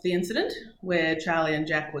of the incident where Charlie and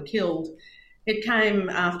Jack were killed. It came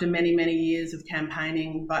after many, many years of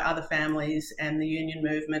campaigning by other families and the union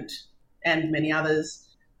movement and many others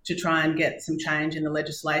to try and get some change in the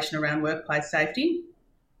legislation around workplace safety.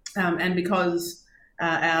 And because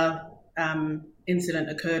our incident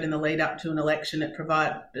occurred in the lead up to an election, it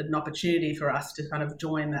provided an opportunity for us to kind of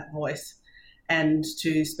join that voice and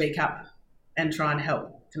to speak up and try and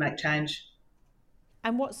help to make change.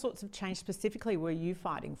 And what sorts of change specifically were you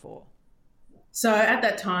fighting for? So at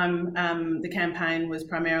that time, the campaign was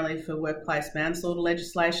primarily for workplace manslaughter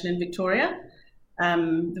legislation in Victoria.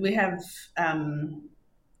 We have,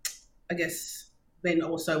 I guess, been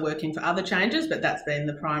also working for other changes, but that's been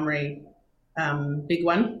the primary big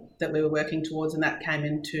one that we were working towards, and that came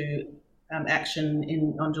into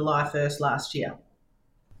action on July 1st last year.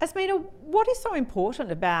 Asmita, what is so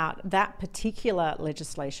important about that particular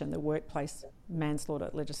legislation, the workplace manslaughter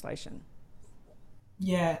legislation?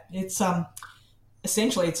 Yeah, it's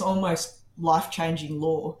essentially it's almost life-changing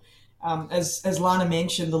law. As Lana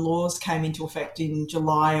mentioned, the laws came into effect in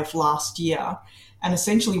July of last year, and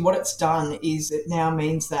essentially what it's done is it now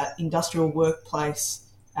means that industrial workplace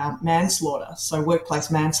manslaughter, so workplace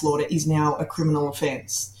manslaughter, is now a criminal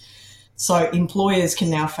offence. So employers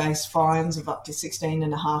can now face fines of up to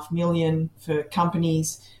 $16.5 million for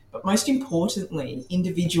companies, but most importantly,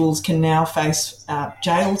 individuals can now face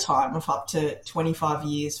jail time of up to 25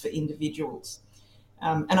 years for individuals.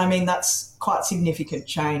 And I mean, that's quite significant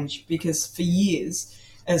change, because for years,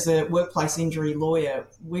 as a workplace injury lawyer,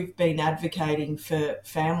 we've been advocating for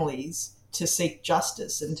families to seek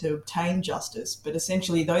justice and to obtain justice. But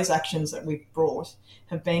essentially those actions that we've brought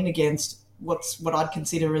have been against what I'd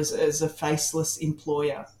consider as a faceless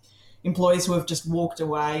employer. Employers who have just walked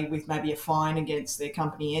away with maybe a fine against their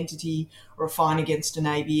company entity or a fine against an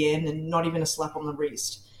ABN and not even a slap on the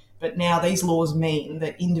wrist. But now these laws mean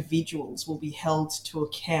that individuals will be held to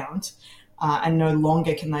account and no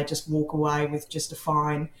longer can they just walk away with just a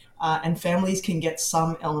fine, and families can get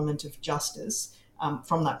some element of justice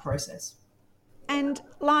from that process. And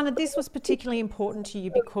Lana, this was particularly important to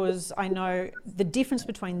you because I know the difference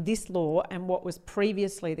between this law and what was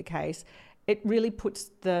previously the case, it really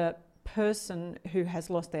puts the person who has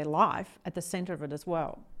lost their life at the centre of it as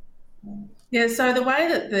well. Yeah, so the way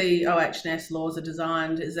that the OH&S laws are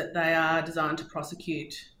designed is that they are designed to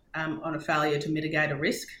prosecute on a failure to mitigate a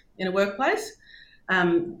risk in a workplace.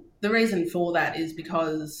 The reason for that is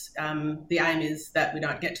because the aim is that we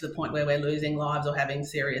don't get to the point where we're losing lives or having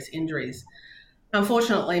serious injuries.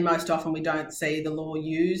 Unfortunately, most often we don't see the law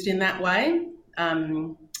used in that way.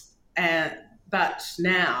 But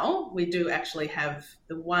now we do actually have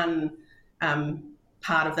the one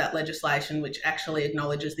part of that legislation which actually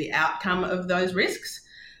acknowledges the outcome of those risks.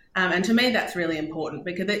 And to me, that's really important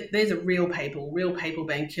because these are real people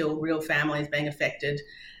being killed, real families being affected.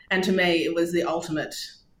 And to me, it was the ultimate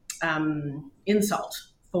insult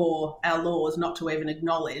for our laws not to even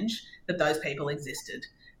acknowledge that those people existed,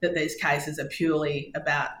 that these cases are purely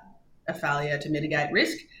about a failure to mitigate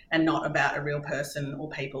risk and not about a real person or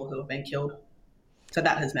people who have been killed. So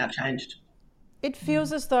that has now changed. It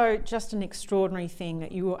feels as though just an extraordinary thing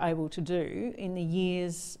that you were able to do in the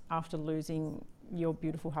years after losing your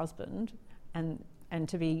beautiful husband and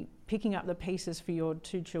to be picking up the pieces for your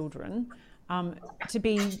 2 children, to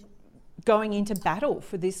be going into battle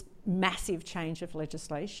for this massive change of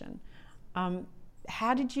legislation.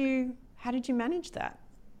 How did you manage that?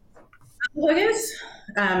 Well, I guess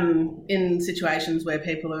in situations where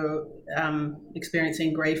people are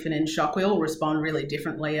experiencing grief and in shock, we all respond really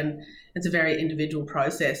differently, and it's a very individual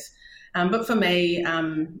process. But for me,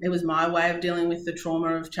 it was my way of dealing with the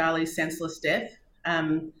trauma of Charlie's senseless death,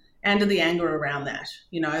 and the anger around that,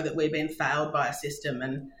 that we've been failed by a system.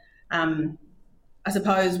 And I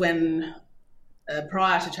suppose when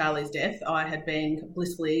prior to Charlie's death, I had been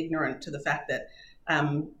blissfully ignorant to the fact that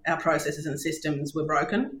our processes and systems were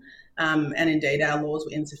broken, and indeed our laws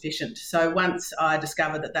were insufficient. So once I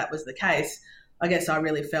discovered that that was the case, I guess I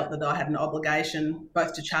really felt that I had an obligation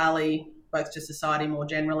both to Charlie, both to society more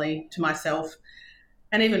generally, to myself,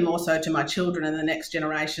 and even more so to my children and the next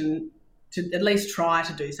generation, to at least try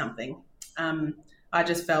to do something. I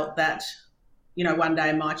just felt that, one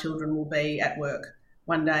day my children will be at work.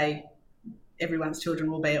 One day everyone's children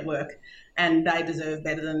will be at work, and they deserve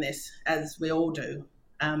better than this, as we all do.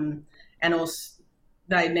 And also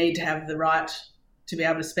they need to have the right to be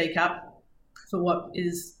able to speak up for what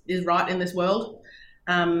is right in this world.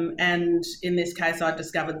 And in this case, I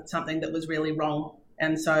discovered something that was really wrong.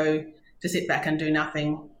 And so to sit back and do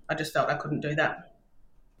nothing, I just felt I couldn't do that.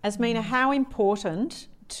 Azmina, how important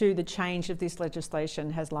to the change of this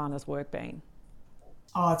legislation has Lana's work been?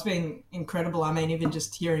 Oh, it's been incredible. I mean, even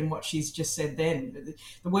just hearing what she's just said then,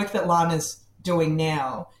 the work that Lana's doing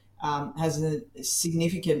now has a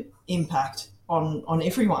significant impact on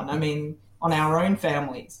everyone. I mean, on our own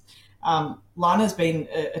families. Lana's been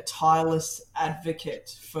a tireless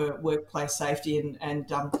advocate for workplace safety,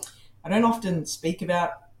 and I don't often speak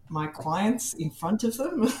about my clients in front of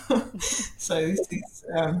them, so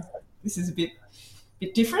this is a bit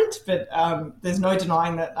different. But there's no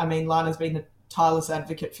denying that. I mean, Lana's been a tireless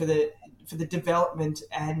advocate for the development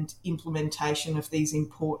and implementation of these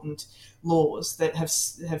important laws that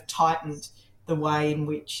have tightened the way in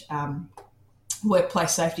which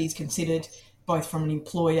workplace safety is considered, both from an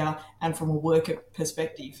employer and from a worker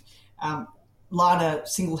perspective. Lana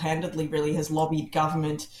single-handedly really has lobbied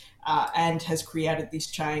government and has created this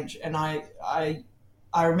change. And I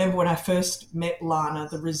remember when I first met Lana,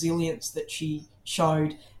 the resilience that she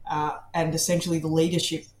showed and essentially the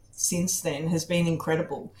leadership since then has been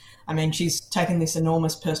incredible. I mean, she's taken this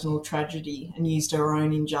enormous personal tragedy and used her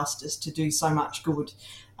own injustice to do so much good,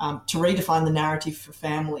 to redefine the narrative for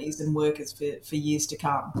families and workers for years to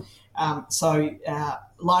come. So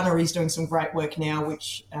Lana is doing some great work now,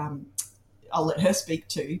 which I'll let her speak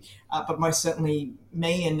to, but most certainly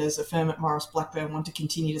me and as a firm at Morris Blackburn want to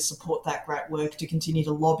continue to support that great work, to continue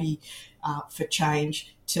to lobby for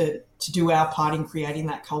change, to do our part in creating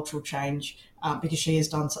that cultural change, because she has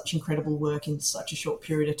done such incredible work in such a short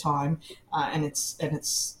period of time, and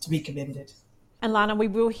it's to be commended. And Lana, we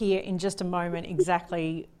will hear in just a moment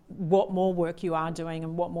exactly what more work you are doing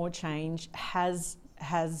and what more change has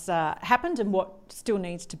happened and what still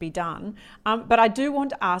needs to be done. But I do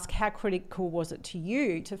want to ask, how critical was it to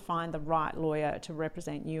you to find the right lawyer to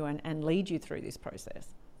represent you and lead you through this process?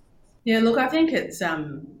 Yeah, look, I think it's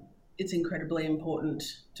incredibly important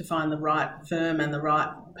to find the right firm and the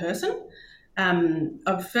right person.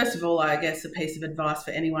 First of all, I guess a piece of advice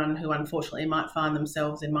for anyone who unfortunately might find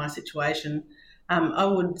themselves in my situation, I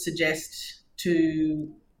would suggest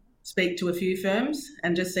to speak to a few firms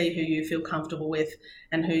and just see who you feel comfortable with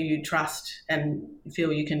and who you trust and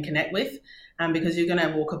feel you can connect with, because you're going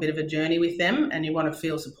to walk a bit of a journey with them and you want to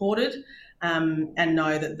feel supported and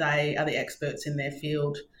know that they are the experts in their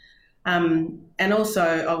field. And also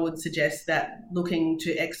I would suggest that looking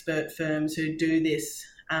to expert firms who do this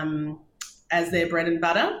as their bread and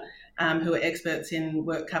butter, who are experts in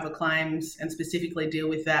work cover claims and specifically deal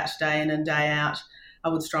with that day in and day out, I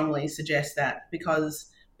would strongly suggest that, because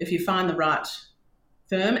if you find the right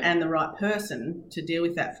firm and the right person to deal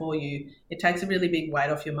with that for you, it takes a really big weight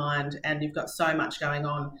off your mind, and you've got so much going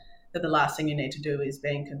on that the last thing you need to do is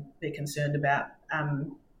be concerned about,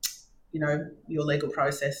 your legal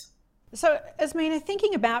process. So, Azmina,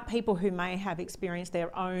 thinking about people who may have experienced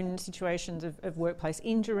their own situations of workplace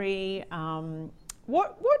injury,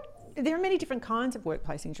 there are many different kinds of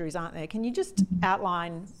workplace injuries, aren't there? Can you just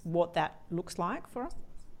outline what that looks like for us?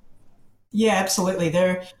 Yeah, absolutely.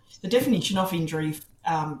 The definition of injury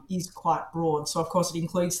is quite broad. So, of course, it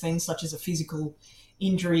includes things such as a physical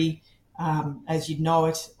injury, as you'd know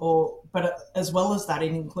it, but as well as that,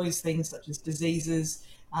 it includes things such as diseases,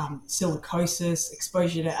 silicosis,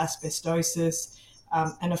 exposure to asbestosis,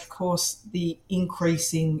 and, of course, the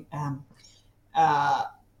increasing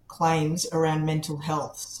claims around mental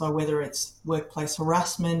health. So whether it's workplace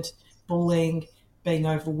harassment, bullying, being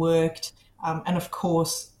overworked, and of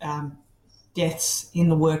course, deaths in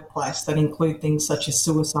the workplace that include things such as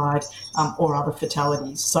suicide or other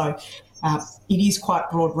fatalities. So it is quite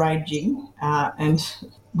broad-ranging, and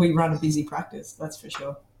we run a busy practice, that's for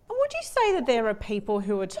sure. Would you say that there are people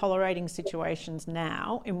who are tolerating situations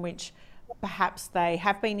now in which perhaps they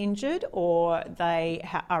have been injured or they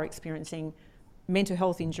are experiencing mental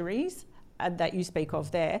health injuries that you speak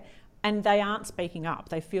of there, and they aren't speaking up?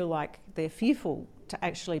 They feel like they're fearful to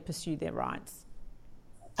actually pursue their rights.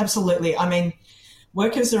 Absolutely. I mean,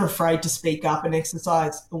 workers are afraid to speak up and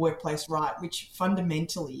exercise a workplace right, which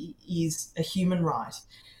fundamentally is a human right.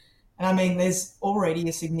 And I mean, there's already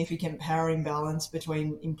a significant power imbalance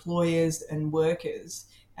between employers and workers.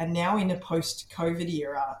 And now in a post-COVID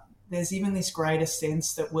era, there's even this greater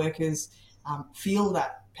sense that workers feel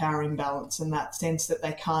that power imbalance and that sense that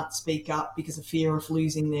they can't speak up because of fear of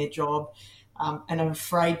losing their job, and are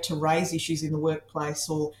afraid to raise issues in the workplace,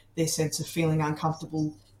 or their sense of feeling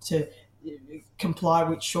uncomfortable to comply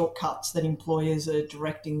with shortcuts that employers are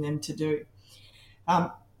directing them to do.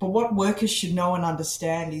 But what workers should know and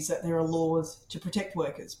understand is that there are laws to protect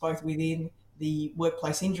workers, both within the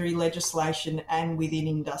workplace injury legislation and within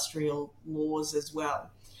industrial laws as well.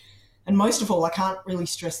 And most of all, I can't really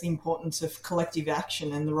stress the importance of collective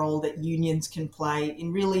action and the role that unions can play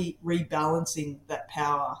in really rebalancing that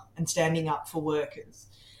power and standing up for workers.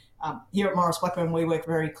 Here at Maurice Blackburn, we work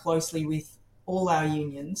very closely with all our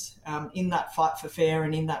unions in that fight for fair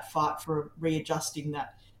and in that fight for readjusting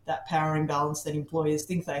that power imbalance that employers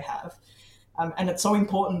think they have. And it's so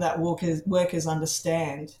important that workers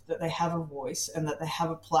understand that they have a voice and that they have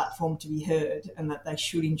a platform to be heard, and that they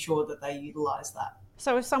should ensure that they utilise that.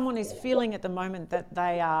 So if someone is feeling at the moment that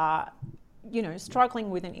they are, struggling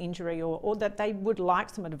with an injury or that they would like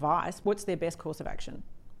some advice, what's their best course of action?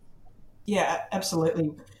 Yeah,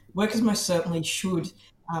 absolutely. Workers most certainly should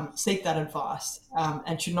seek that advice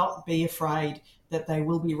and should not be afraid that they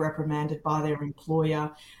will be reprimanded by their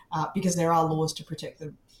employer because there are laws to protect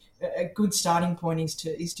them. A good starting point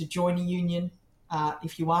is to join a union.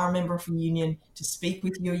 If you are a member of a union, to speak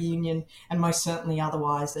with your union, and most certainly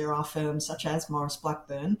otherwise there are firms such as Maurice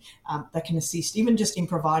Blackburn that can assist, even just in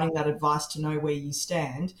providing that advice to know where you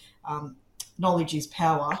stand. Knowledge is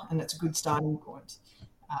power, and it's a good starting point.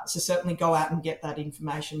 So certainly go out and get that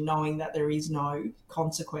information, knowing that there is no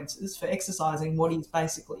consequences for exercising what is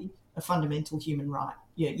basically a fundamental human right,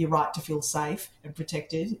 your right to feel safe and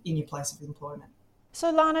protected in your place of employment. So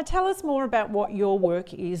Lana, tell us more about what your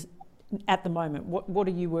work is at the moment. What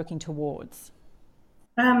are you working towards?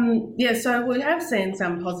 So we have seen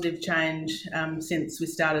some positive change since we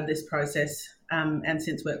started this process and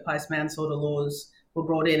since workplace manslaughter laws were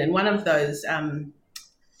brought in. And one of those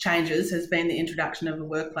changes has been the introduction of a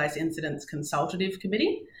workplace incidents consultative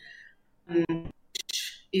committee,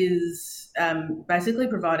 which is basically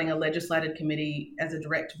providing a legislated committee as a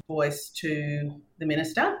direct voice to the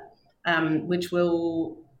minister, which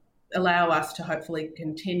will allow us to hopefully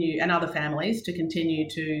continue, and other families to continue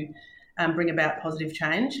to bring about positive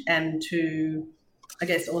change, and to, I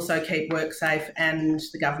guess, also keep WorkSafe and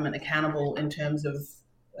the government accountable in terms of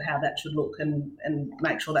how that should look, and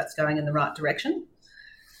make sure that's going in the right direction.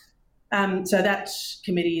 So that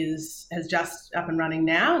committee has just up and running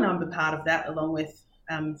now, and I'm a part of that along with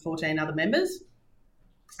 14 other members.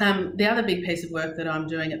 The other big piece of work that I'm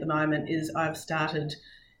doing at the moment is I've started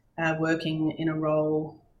working in a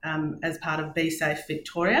role as part of Be Safe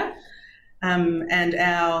Victoria, and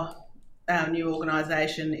our new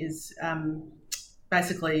organisation is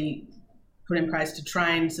basically put in place to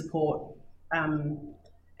train, support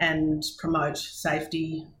and promote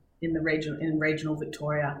safety in regional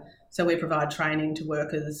Victoria. So we provide training to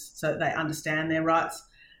workers so that they understand their rights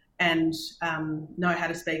and know how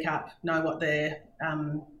to speak up, know what their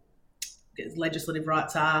legislative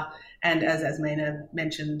rights are, and as Asmina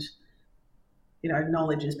mentioned,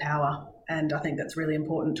 knowledge is power, and I think that's really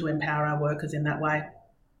important to empower our workers in that way.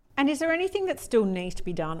 And is there anything that still needs to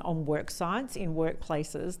be done on work sites, in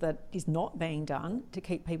workplaces, that is not being done to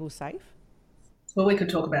keep people safe? Well, we could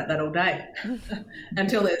talk about that all day.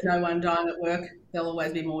 Until there's no one dying at work, there'll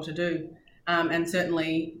always be more to do. And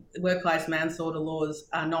certainly workplace manslaughter laws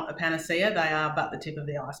are not a panacea, they are but the tip of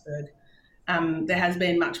the iceberg. There has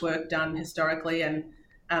been much work done historically, and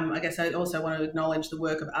I guess I also want to acknowledge the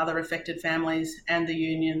work of other affected families and the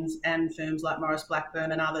unions and firms like Maurice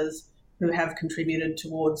Blackburn and others who have contributed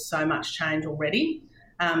towards so much change already.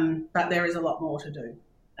 But there is a lot more to do.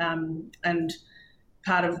 And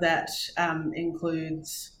part of that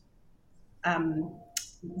includes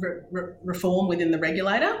reform within the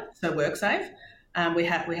regulator, so WorkSafe. We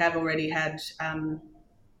have already had an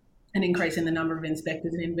increase in the number of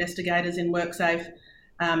inspectors and investigators in WorkSafe,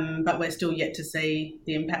 but we're still yet to see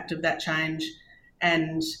the impact of that change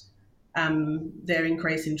and their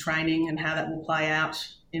increase in training and how that will play out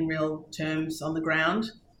in real terms on the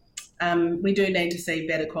ground. We do need to see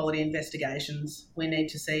better quality investigations. We need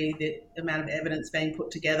to see the amount of evidence being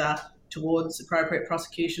put together towards appropriate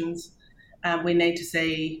prosecutions. We need to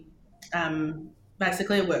see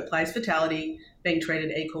basically a workplace fatality being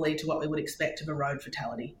treated equally to what we would expect of a road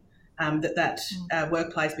fatality. That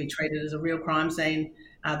workplace be treated as a real crime scene,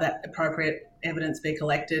 that appropriate evidence be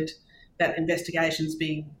collected, that investigations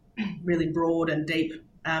be really broad and deep,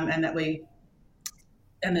 and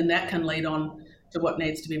then that can lead on to what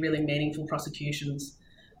needs to be really meaningful prosecutions.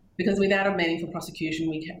 Because without a meaningful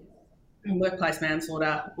prosecution, workplace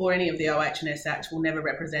manslaughter or any of the OH&S Act will never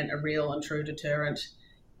represent a real and true deterrent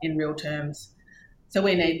in real terms. So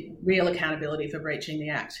we need real accountability for breaching the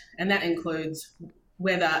Act, and that includes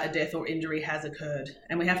whether a death or injury has occurred.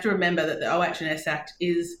 And we have to remember that the OH&S Act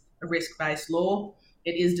is a risk-based law.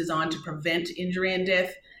 It is designed to prevent injury and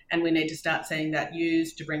death, and we need to start seeing that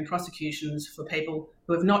used to bring prosecutions for people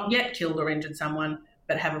who have not yet killed or injured someone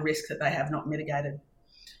but have a risk that they have not mitigated.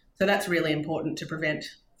 So that's really important to prevent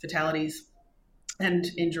fatalities and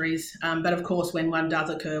injuries. But of course, when one does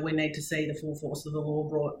occur, we need to see the full force of the law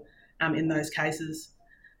brought in those cases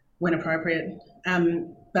when appropriate.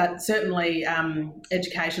 But certainly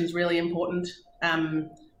education is really important.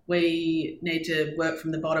 We need to work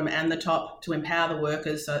from the bottom and the top to empower the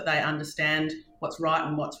workers so that they understand what's right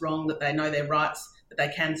and what's wrong, that they know their rights, that they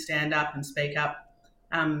can stand up and speak up,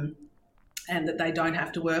 and that they don't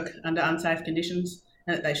have to work under unsafe conditions,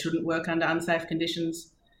 and that they shouldn't work under unsafe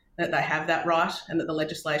conditions, that they have that right and that the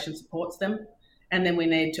legislation supports them. And then we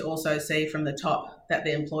need to also see from the top that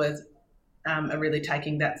the employers are really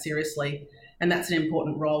taking that seriously. And that's an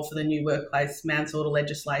important role for the new workplace manslaughter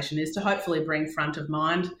legislation, is to hopefully bring front of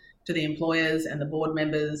mind to the employers and the board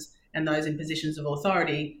members and those in positions of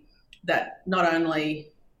authority that not only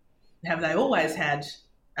have they always had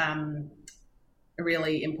a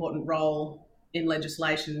really important role in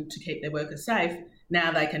legislation to keep their workers safe,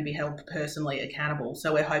 now they can be held personally accountable.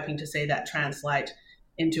 So we're hoping to see that translate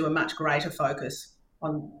into a much greater focus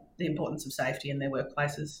on the importance of safety in their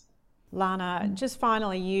workplaces. Lana, just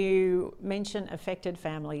finally, you mentioned affected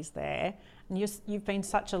families there, and you've been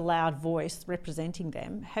such a loud voice representing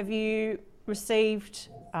them. Have you received,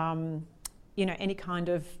 any kind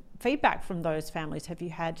of feedback from those families? Have you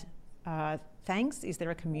had thanks? Is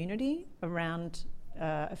there a community around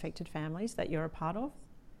affected families that you're a part of?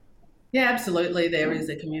 Yeah, absolutely. There is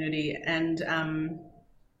a community, and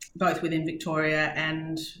both within Victoria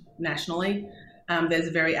and nationally. There's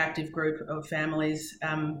a very active group of families,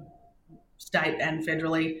 state and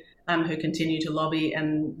federally, who continue to lobby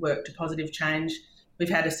and work to positive change. We've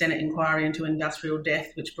had a Senate inquiry into industrial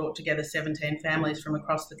death, which brought together 17 families from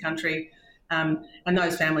across the country. And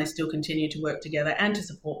those families still continue to work together and to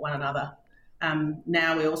support one another.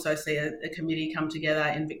 Now we also see a committee come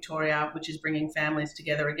together in Victoria, which is bringing families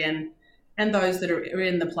together again, and those that are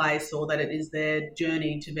in the place or that it is their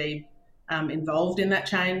journey to be involved in that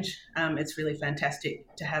change. It's really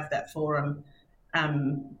fantastic to have that forum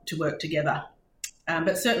to work together.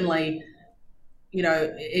 But certainly,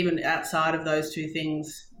 even outside of those two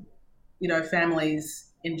things,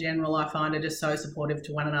 families in general, I find, are just so supportive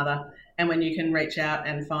to one another. And when you can reach out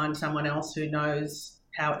and find someone else who knows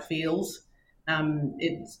how it feels,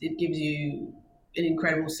 it gives you an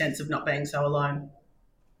incredible sense of not being so alone.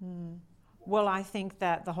 Well, I think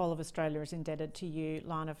that the whole of Australia is indebted to you,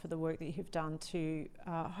 Lana, for the work that you've done to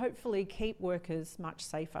hopefully keep workers much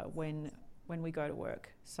safer when we go to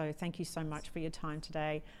work. So thank you so much for your time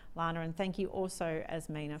today, Lana, and thank you also,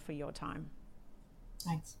 Azmina, for your time.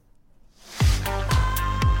 Thanks.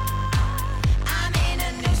 I'm in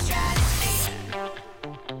a new strategy.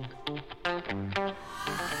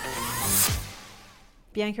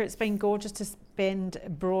 Bianca, it's been gorgeous to spend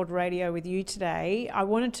Broad Radio with you today. I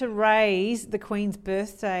wanted to raise the Queen's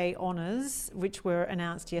Birthday honours, which were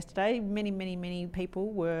announced yesterday. Many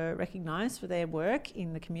people were recognised for their work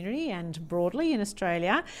in the community and broadly in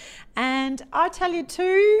Australia. And I tell you,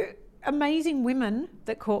 two amazing women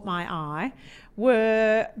that caught my eye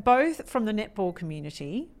were both from the netball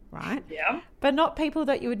community, right? Yeah. But not people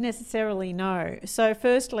that you would necessarily know. So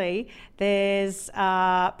firstly, there's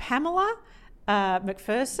Pamela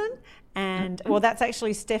McPherson And, well, that's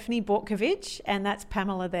actually Stephanie Bortkovich and that's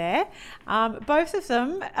Pamela there. Both of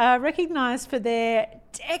them are recognised for their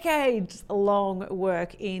decades-long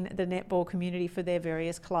work in the netball community for their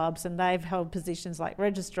various clubs, and they've held positions like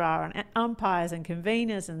registrar and umpires and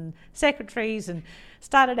conveners and secretaries, and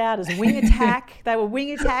started out as wing attack. They were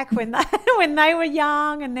wing attack when they were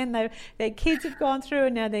young, and then their kids have gone through,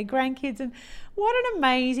 and now their grandkids. And what an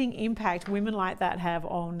amazing impact women like that have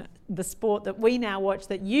on the sport that we now watch,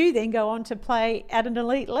 that you then go on to play at an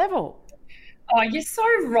elite level. Oh, you're so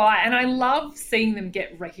right. And I love seeing them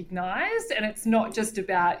get recognised. And it's not just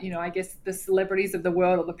about, I guess the celebrities of the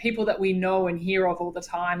world or the people that we know and hear of all the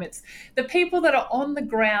time. It's the people that are on the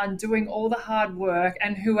ground doing all the hard work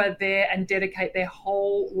and who are there and dedicate their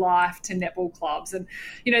whole life to netball clubs. And,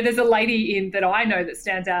 there's a lady that I know that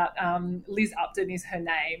stands out, Liz Upton is her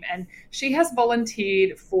name. And she has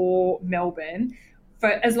volunteered for Melbourne for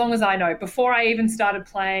as long as I know. Before I even started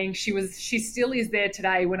playing, she still is there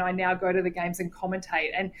today when I now go to the games and commentate.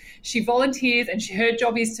 And she volunteers, and her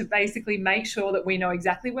job is to basically make sure that we know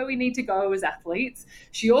exactly where we need to go as athletes.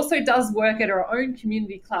 She also does work at her own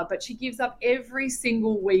community club, but she gives up every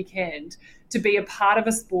single weekend to be a part of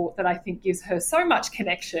a sport that I think gives her so much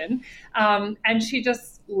connection. And she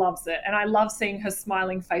just loves it. And I love seeing her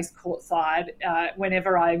smiling face courtside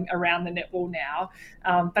whenever I'm around the netball now.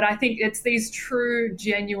 But I think it's these true,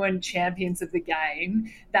 genuine champions of the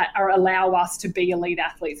game that allow us to be elite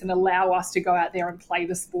athletes and allow us to go out there and play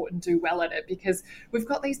the sport and do well at it, because we've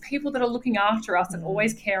got these people that are looking after us and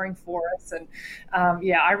always caring for us. And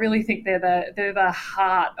I really think they're the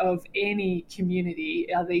heart of any community,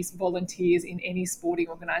 these volunteers in any sporting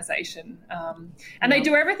organisation. And they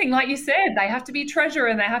do everything, like you said. They have to be treasurer,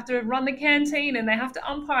 and they have to run the canteen, and they have to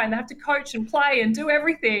umpire, and they have to coach and play and do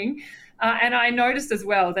everything. And I noticed as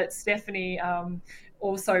well that Stephanie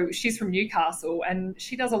also, she's from Newcastle, and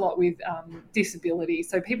she does a lot with disability,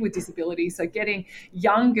 so people with disabilities. So getting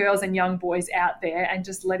young girls and young boys out there and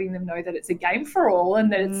just letting them know that it's a game for all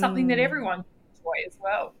and that it's something that everyone can enjoy as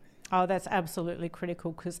well. Oh, that's absolutely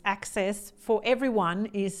critical, because access for everyone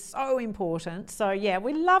is so important. So, yeah,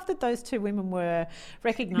 we love that those two women were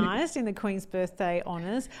recognised in the Queen's Birthday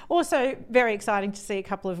Honours. Also, very exciting to see a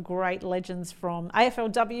couple of great legends from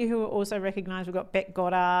AFLW who were also recognised. We've got Beck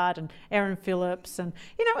Goddard and Erin Phillips. And,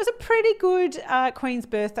 it was a pretty good Queen's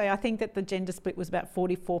Birthday. I think that the gender split was about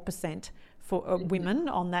 44% for women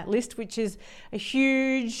on that list, which is a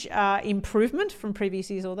huge improvement from previous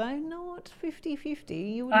years, although not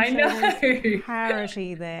 50-50. You wouldn't say there's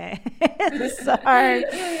parity there. So,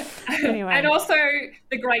 anyway. And also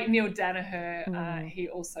the great Neil Danaher, he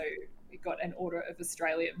also got an Order of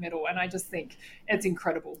Australia medal, and I just think it's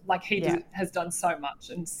incredible. Like he has done so much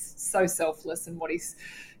and so selfless in what he's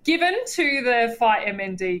given to the Fight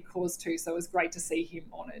MND cause too, so it was great to see him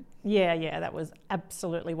honoured. Yeah, that was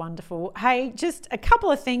absolutely wonderful. Hey, just a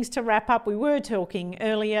couple of things to wrap up. We were talking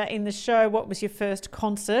earlier in the show, what was your first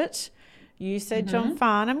concert? You said John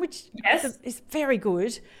Farnham, which is very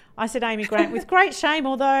good. I said Amy Grant with great shame,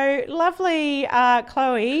 although lovely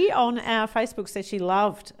Chloe on our Facebook said she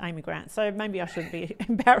loved Amy Grant, so maybe I shouldn't be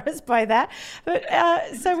embarrassed by that. But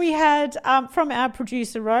so we had from our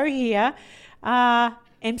producer Ro here,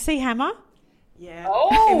 MC Hammer. Yeah,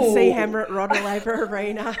 MC Hammer at Rod Laver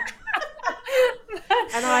Arena.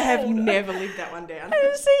 And I have never lived that one down.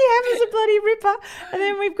 MC Hammer's a bloody ripper. And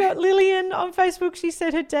then we've got Lillian on Facebook. She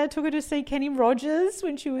said her dad took her to see Kenny Rogers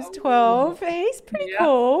when she was 12. He's pretty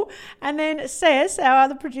cool. And then Cess, our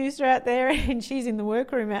other producer out there, and she's in the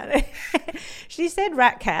workroom out there. She said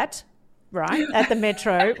Rat Cat. Right, at the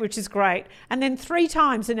Metro, which is great. And then 3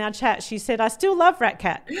 times in our chat, she said, I still love Rat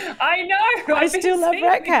Cat. I know. I still love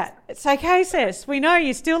Rat Cat. It's okay, Cess. We know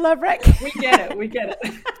you still love Rat Cat. We get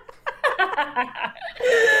it.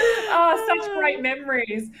 Oh, such great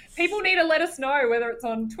memories. People need to let us know, whether it's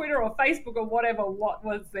on Twitter or Facebook or whatever, what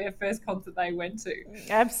was their first concert they went to.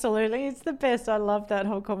 Absolutely. It's the best. I love that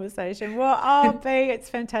whole conversation. Well, B, it's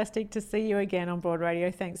fantastic to see you again on Broad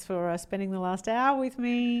Radio. Thanks for spending the last hour with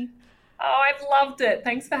me. Oh, I've loved it.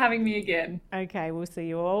 Thanks for having me again. Okay, we'll see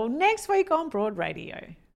you all next week on Broad Radio.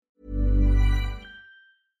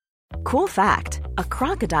 Cool fact, a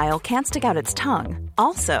crocodile can't stick out its tongue.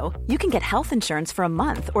 Also, you can get health insurance for a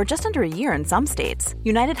month or just under a year in some states.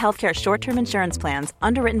 United Healthcare short-term insurance plans,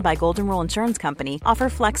 underwritten by Golden Rule Insurance Company, offer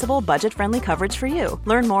flexible, budget-friendly coverage for you.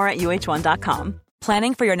 Learn more at uh1.com.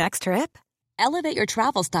 Planning for your next trip? Elevate your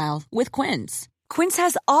travel style with Quince. Quince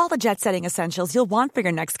has all the jet-setting essentials you'll want for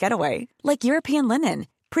your next getaway, like European linen,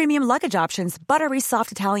 premium luggage options, buttery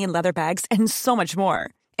soft Italian leather bags, and so much more.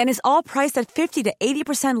 And is all priced at 50 to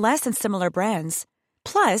 80% less than similar brands.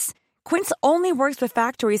 Plus, Quince only works with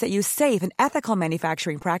factories that use safe and ethical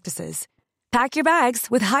manufacturing practices. Pack your bags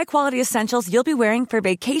with high-quality essentials you'll be wearing for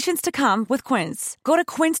vacations to come with Quince. Go to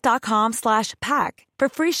quince.com/pack for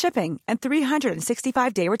free shipping and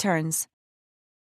 365-day returns.